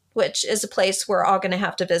Jersey, which is a place we're all going to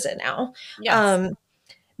have to visit now. Yes.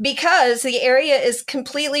 Because the area is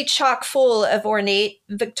completely chock full of ornate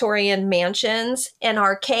Victorian mansions and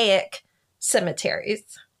archaic cemeteries.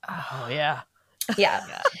 Oh, yeah. Yeah.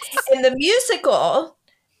 In the musical,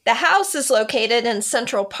 the house is located in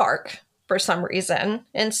Central Park for some reason,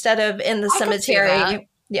 instead of in the cemetery.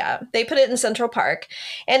 Yeah, they put it in Central Park.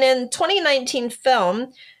 And in 2019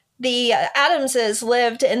 film, the Addamses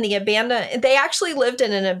lived in they actually lived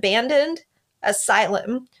in an abandoned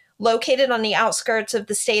asylum located on the outskirts of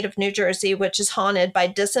the state of New Jersey, which is haunted by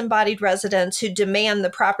disembodied residents who demand the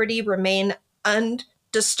property remain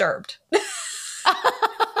undisturbed.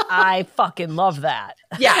 I fucking love that.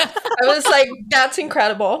 Yeah, I was like, that's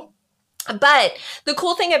incredible. But the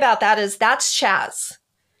cool thing about that is that's Chaz.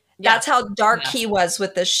 That's how dark he was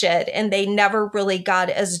with this shit. And they never really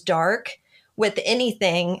got as dark with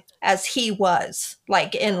anything as he was,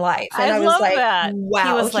 like, in life. And I was love like, that.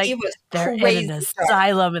 wow, he was they're in an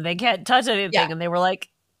asylum and they can't touch anything. Yeah. And they were like,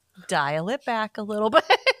 dial it back a little bit.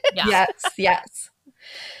 Yes.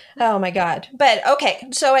 Oh my God. But okay.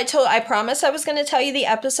 So I promised I was going to tell you the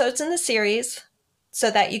episodes in the series. so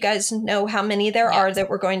that you guys know how many there are that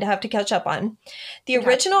we're going to have to catch up on. The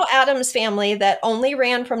original Addams Family that only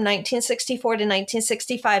ran from 1964 to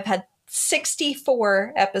 1965 had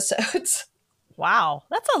 64 episodes. Wow.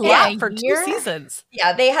 That's a lot for 2 seasons.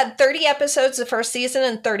 Yeah, they had 30 episodes the first season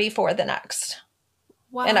and 34 the next.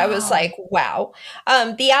 Wow. And I was like, wow.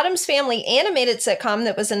 The Addams Family animated sitcom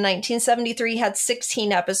that was in 1973 had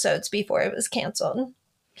 16 episodes before it was canceled.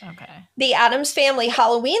 Okay. The Addams Family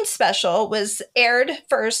Halloween special was aired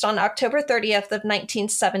first on October 30th of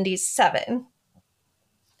 1977.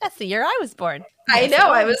 That's the year I was born. I know.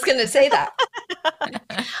 I was going to say that.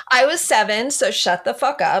 I was 7, so shut the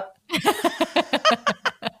fuck up.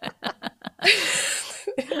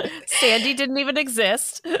 Sandy didn't even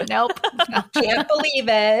exist. Nope. Can't believe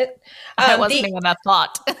it. I wasn't even a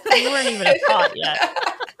thought. You weren't even a thought yet.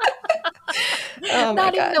 Oh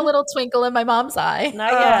Not even a little twinkle in my mom's eye.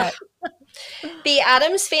 Not yet. The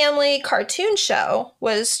Addams Family cartoon show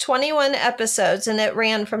was 21 episodes, and it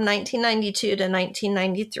ran from 1992 to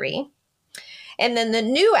 1993. And then the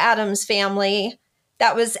new Addams Family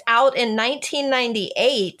that was out in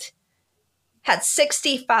 1998 had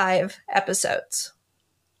 65 episodes.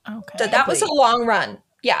 Okay. So that was a long run.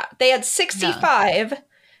 Yeah, they had 65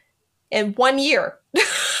 in 1 year.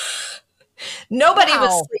 Nobody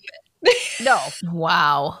was sleeping. No.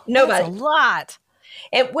 Wow. Nobody. That's a lot.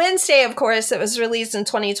 And Wednesday, of course, it was released in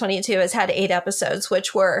 2022, has had 8 episodes,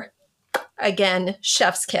 which were, again,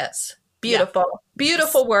 chef's kiss. Beautiful. Yeah.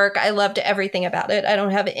 Beautiful work. I loved everything about it. I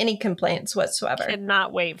don't have any complaints whatsoever.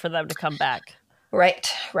 Cannot wait for them to come back.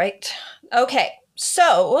 Right. Okay.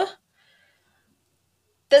 So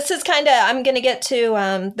this is kind of, I'm going to get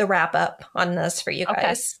to the wrap up on this for you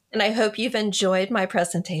guys. Okay. And I hope you've enjoyed my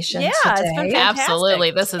presentation today. It's been fantastic.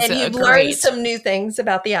 Absolutely. This is and you've learned some new things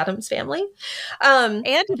about the Addams Family. And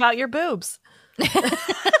about your boobs.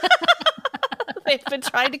 They've been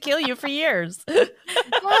trying to kill you for years.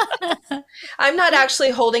 I'm not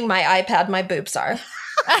actually holding my iPad. My boobs are.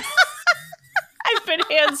 I've been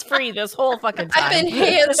hands-free this whole fucking time. I've been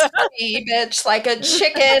hands-free, bitch, like a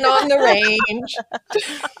chicken on the range.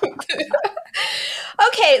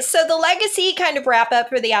 Okay, so the legacy kind of wrap up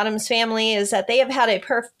for the Addams Family is that they have had a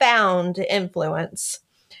profound influence,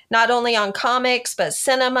 not only on comics, but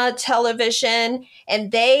cinema, television,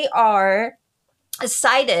 and they are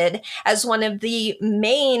cited as one of the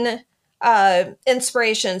main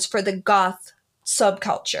inspirations for the goth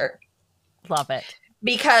subculture. Love it.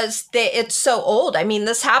 Because it's so old. I mean,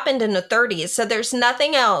 this happened in the 30s, so there's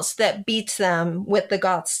nothing else that beats them with the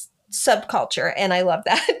goth subculture, and I love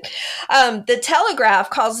that. The Telegraph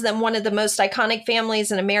calls them one of the most iconic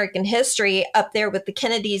families in American history, up there with the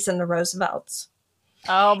Kennedys and the Roosevelts.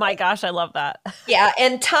 Oh my gosh, I love that. Yeah,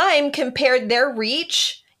 and Time compared their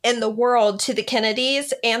reach in the world to the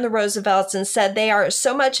Kennedys and the Roosevelts and said they are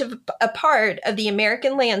so much of a part of the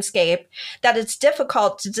American landscape that it's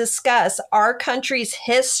difficult to discuss our country's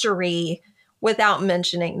history without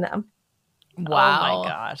mentioning them. Wow. Oh my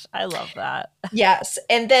gosh. I love that. Yes.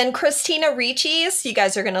 And then Christina Ricci's, you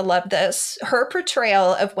guys are going to love this. Her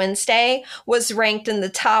portrayal of Wednesday was ranked in the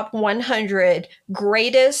top 100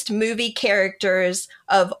 greatest movie characters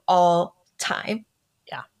of all time.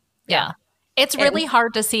 Yeah. It's really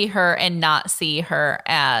hard to see her and not see her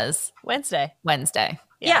as Wednesday.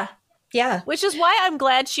 Yeah. Which is why I'm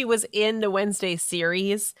glad she was in the Wednesday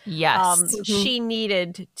series. Yes. She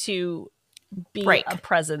needed to be a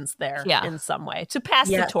presence there in some way to pass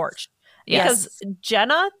the torch. Because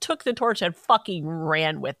Jenna took the torch and fucking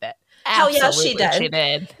ran with it. Hell yeah, she did. She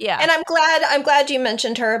did. Yeah. And I'm glad you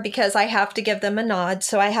mentioned her because I have to give them a nod.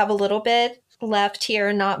 So I have a little bit left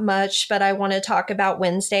here, not much, but I want to talk about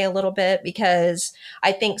Wednesday a little bit because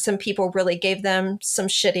I think some people really gave them some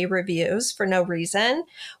shitty reviews for no reason.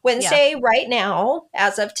 Wednesday right now,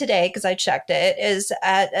 as of today, because I checked it, is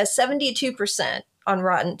at a 72% on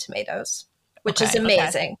Rotten Tomatoes, which is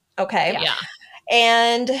amazing. Okay. Yeah.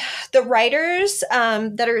 And the writers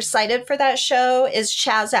that are cited for that show is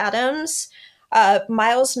Chaz Addams,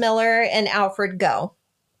 Miles Miller, and Alfred Goh.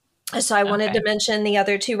 So I wanted to mention the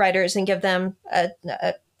other 2 writers and give them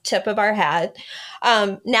a tip of our hat.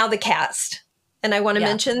 Now the cast. And I want to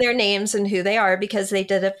mention their names and who they are because they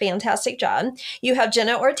did a fantastic job. You have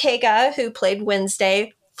Jenna Ortega, who played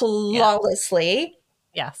Wednesday flawlessly.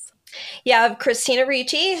 Yes. You have Christina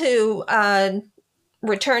Ricci, who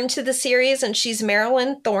returned to the series, and she's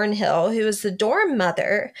Marilyn Thornhill, who is the dorm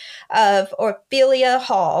mother of Ophelia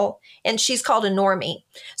Hall, and she's called a normie.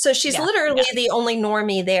 So she's literally the only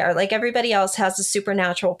normie there. Like everybody else has a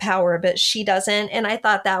supernatural power, but she doesn't. And I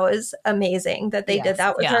thought that was amazing that they did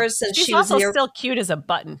that with her since she's she was also still cute as a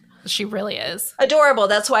button. She really is. Adorable.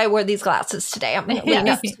 That's why I wore these glasses today. I'm going to lean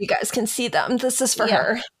up so you guys can see them. This is for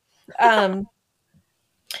her.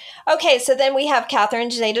 Okay, so then we have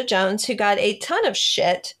Catherine Zeta-Jones, who got a ton of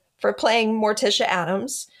shit for playing Morticia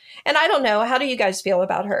Addams. And I don't know, how do you guys feel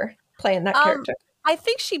about her playing that character? I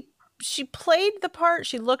think she played the part.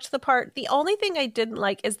 She looked the part. The only thing I didn't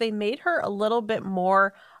like is they made her a little bit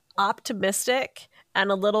more optimistic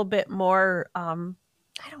and a little bit more, I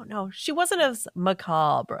don't know. She wasn't as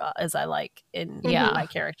macabre as I like in my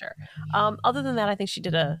character. Other than that, I think she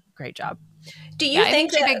did a great job. Do you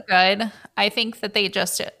think she did good? I think that they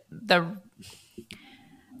just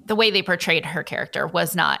the way they portrayed her character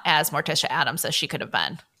was not as Morticia Addams as she could have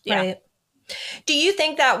been. Yeah. Right. Do you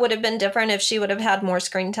think that would have been different if she would have had more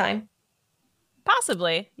screen time?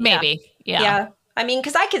 Possibly. Maybe. Yeah. Yeah. I mean,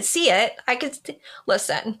 because I could see it.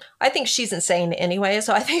 Listen, I think she's insane anyway,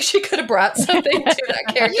 so I think she could have brought something to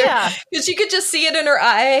that character. Yeah. Because you could just see it in her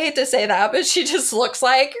eye. I hate to say that, but she just looks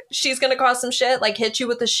like she's going to cause some shit, like hit you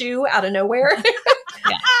with a shoe out of nowhere.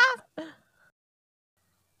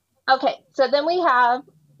 Okay, so then we have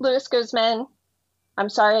Luis Guzman. I'm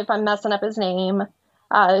sorry if I'm messing up his name,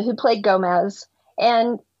 who played Gomez.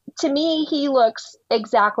 And to me, he looks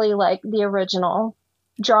exactly like the original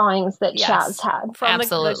drawings that Chaz had.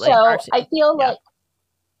 Absolutely. So I feel like,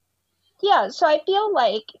 so I feel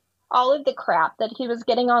like all of the crap that he was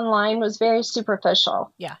getting online was very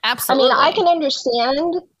superficial. Yeah, absolutely. I mean, I can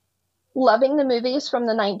understand loving the movies from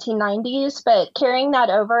the 1990s, but carrying that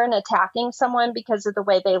over and attacking someone because of the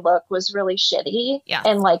way they look was really shitty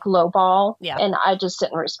and like lowball. Yeah. And I just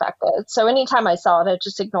didn't respect it. So anytime I saw it, I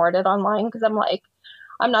just ignored it online because I'm like,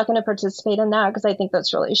 I'm not going to participate in that because I think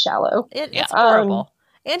that's really shallow. It's horrible.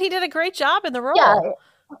 And he did a great job in the role. Yeah,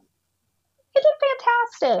 he did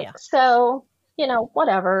fantastic. Yeah. So,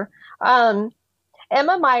 whatever.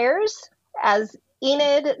 Emma Myers as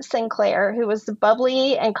Enid Sinclair, who was the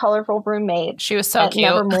bubbly and colorful roommate. She was so cute.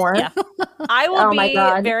 Nevermore. Yeah. I will be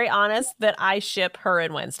very honest that I ship her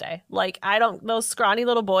and Wednesday. Like, those scrawny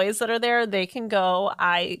little boys that are there, they can go.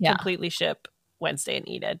 I completely ship Wednesday and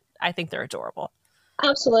Enid. I think they're adorable.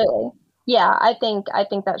 Absolutely. Yeah, I think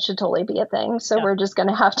that should totally be a thing. So we're just going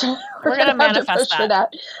to have to we're going to manifest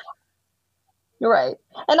that. Right.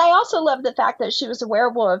 And I also love the fact that she was a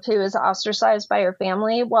werewolf who was ostracized by her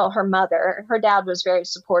family. Well, her mother, her dad was very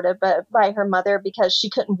supportive, but by her mother because she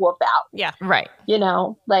couldn't whoop out. Yeah. Right.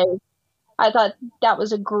 I thought that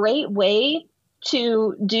was a great way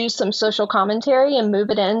to do some social commentary and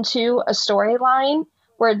move it into a storyline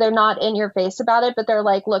where they're not in your face about it, but they're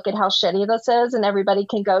like, look at how shitty this is. And everybody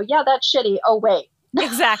can go, yeah, that's shitty. Oh, wait.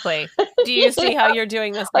 Exactly. Do you see how you're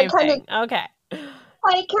doing the same thing? Okay.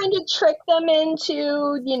 I kind of trick them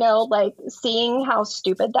into, seeing how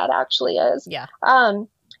stupid that actually is. Yeah.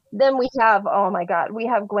 Then we have, we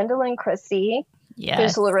have Gwendolyn Christie.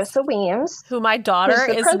 There's Larissa Weems, who my daughter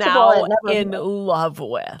is now in love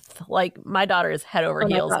with. Like, my daughter is head over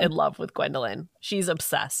heels in love with Gwendolyn. She's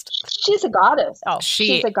obsessed. She's a goddess. Oh,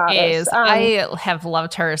 she's a goddess. I have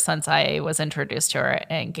loved her since I was introduced to her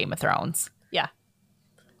in Game of Thrones. Yeah.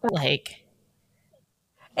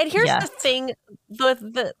 And here's the thing,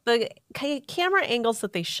 the camera angles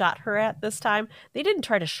that they shot her at this time, they didn't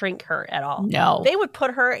try to shrink her at all. No. They would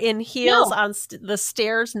put her in heels on the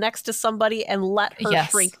stairs next to somebody and let her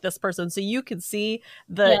shrink this person so you can see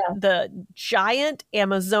the giant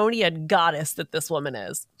Amazonian goddess that this woman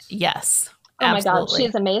is. Yes. Oh absolutely. My God,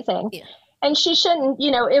 she's amazing. Yeah. And she shouldn't,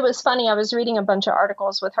 it was funny. I was reading a bunch of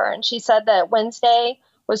articles with her and she said that Wednesday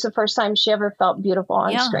was the first time she ever felt beautiful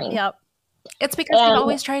on screen. Yep. It's because they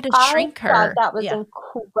always try to shrink her. I thought that was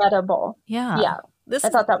incredible. Yeah. Yeah. I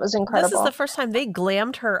thought that was incredible. This is the first time they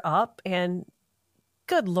glammed her up and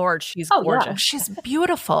good Lord, she's gorgeous. Yeah. She's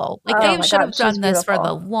beautiful. They should have done this for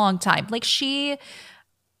the long time. She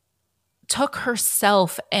took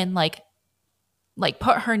herself and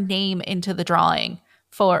put her name into the drawing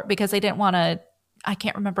because they didn't want to, I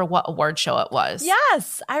can't remember what award show it was.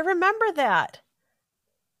 Yes, I remember that.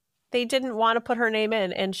 They didn't want to put her name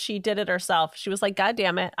in, and she did it herself. She was like, God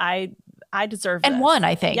damn it, I deserve this. And won,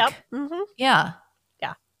 I think. Yep. Mm-hmm. Yeah.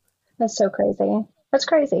 Yeah. That's so crazy. That's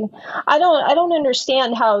crazy. I don't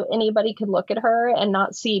understand how anybody could look at her and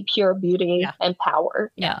not see pure beauty and power.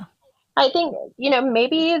 Yeah. I think,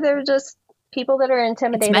 maybe they're just people that are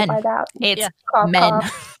intimidated by that. It's cough, men.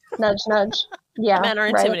 Cough, nudge, nudge. Yeah. Men are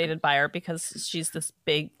intimidated by her because she's this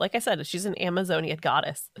big, like I said, she's an Amazonian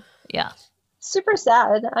goddess. Yeah. Super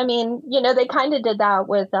sad. I mean, they kind of did that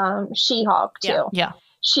with She-Hulk too. Yeah.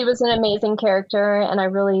 She was an amazing character and I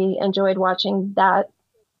really enjoyed watching that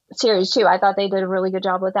series too. I thought they did a really good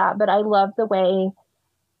job with that, but I love the way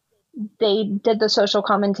they did the social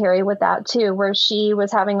commentary with that too, where she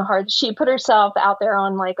was having she put herself out there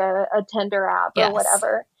on like a Tinder app or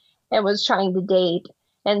whatever, and was trying to date.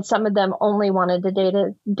 And some of them only wanted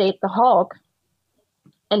to date the Hulk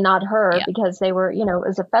and not her because they were, it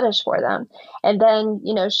was a fetish for them. And then,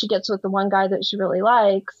 she gets with the one guy that she really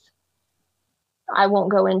likes. I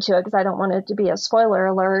won't go into it because I don't want it to be a spoiler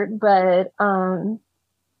alert, but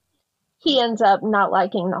he ends up not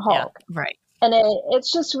liking the Hulk. Yeah, right. And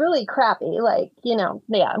it's just really crappy. Like,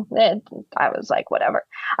 I was like, whatever.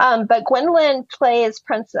 But Gwendolyn plays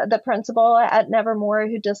the principal at Nevermore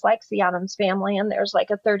who dislikes the Addams family. And there's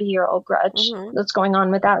like a 30-year-old grudge that's going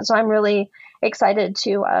on with that. So I'm really excited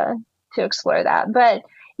to explore that. But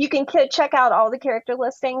you can check out all the character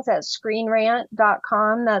listings at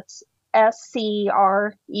screenrant.com. That's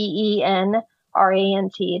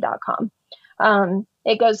SCREENRANT.com.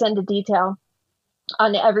 It goes into detail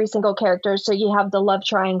on every single character. So you have the love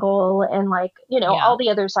triangle and all the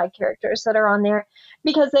other side characters that are on there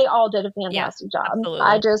because they all did a fantastic job.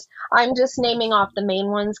 Absolutely. I'm just naming off the main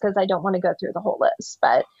ones because I don't want to go through the whole list.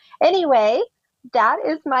 But anyway, that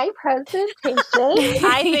is my presentation.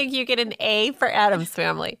 I think you get an A for Addams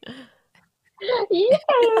Family. Yeah.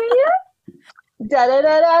 Da da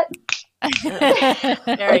da da.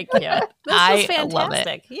 Very cute. This was fantastic. Love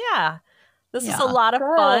it. Yeah. This is a lot of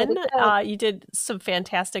fun. You did some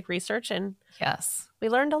fantastic research and we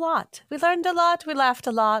learned a lot. We laughed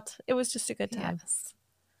a lot. It was just a good time. Yes.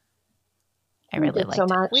 I really liked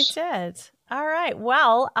it. We did. All right.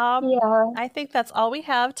 Well, I think that's all we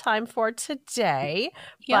have time for today.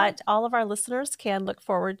 But all of our listeners can look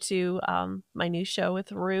forward to my new show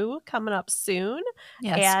with Rue coming up soon.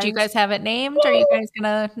 Yes. And do you guys have it named? Are you guys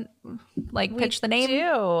going to pitch the name? We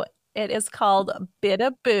do. It is called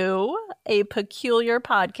Bidaboo, a peculiar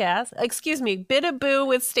podcast. Excuse me, Bidaboo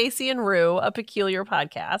with Stacy and Rue, a peculiar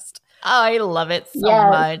podcast. Oh, I love it so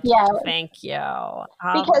much. Yeah. Thank you.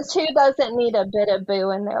 Because who doesn't need a bit of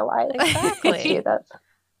boo in their life? Exactly.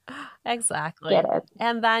 Exactly. Get it.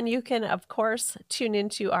 And then you can, of course, tune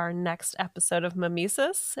into our next episode of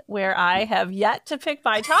Mimesis, where I have yet to pick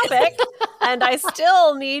my topic, and I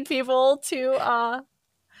still need people to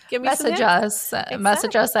message us at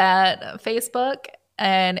Facebook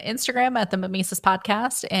and Instagram at the Mimesis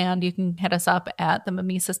Podcast, and you can hit us up at the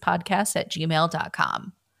Mimesis Podcast at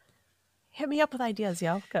gmail.com. Hit me up with ideas,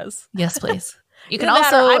 yo. Because yes, please. You can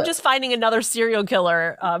also. I'm just finding another serial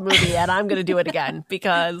killer movie, and I'm going to do it again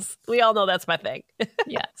because we all know that's my thing.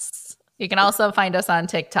 Yes. You can also find us on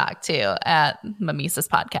TikTok too at Mimesis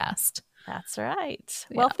Podcast. That's right.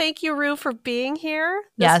 Yeah. Well, thank you, Rue, for being here.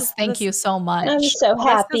 Thank you so much. I'm so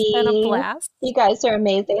happy. This has been a blast. You guys are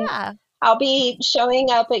amazing. Yeah. I'll be showing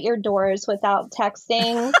up at your doors without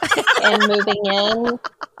texting and moving in.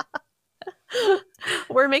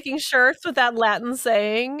 We're making shirts with that Latin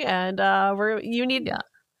saying, and we're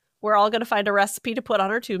all going to find a recipe to put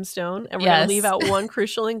on our tombstone, and we're going to leave out one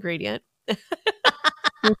crucial ingredient.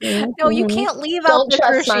 No, you can't leave out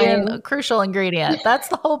the crucial ingredient. That's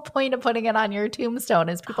the whole point of putting it on your tombstone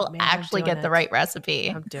is people actually get the right recipe.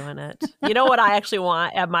 I'm doing it. You know what I actually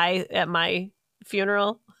want at my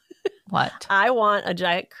funeral? What? I want a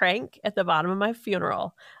giant crank at the bottom of my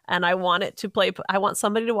funeral, and I want it to play. I want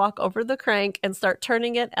somebody to walk over the crank and start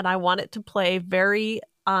turning it, and I want it to play very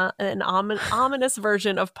an ominous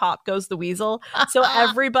version of Pop Goes the Weasel. So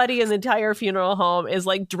everybody in the entire funeral home is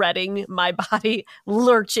like dreading my body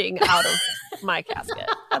lurching out of my casket.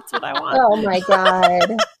 That's what I want. Oh my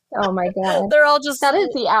God. Oh my God. They're all just. That is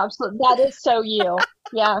that is so you.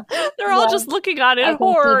 Yeah. They're all just looking on in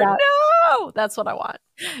horror. No, that's what I want.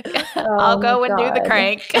 I'll go and do the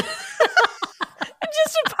crank.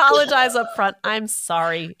 Just apologize up front. I'm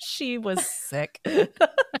sorry. She was sick.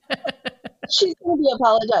 She's going to be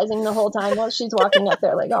apologizing the whole time while she's walking up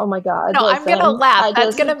there like, oh my God. No, I'm going to laugh.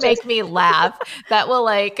 That's going to make me laugh. That will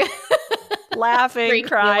laughing,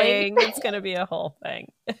 crying. It's going to be a whole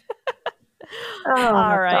thing.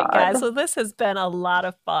 All right, guys. So this has been a lot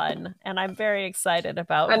of fun, and I'm very excited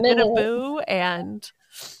about Bidaboo and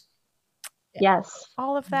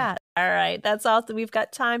all of that. All right, that's all that we've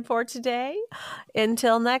got time for today.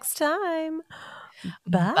 Until next time,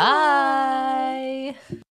 bye.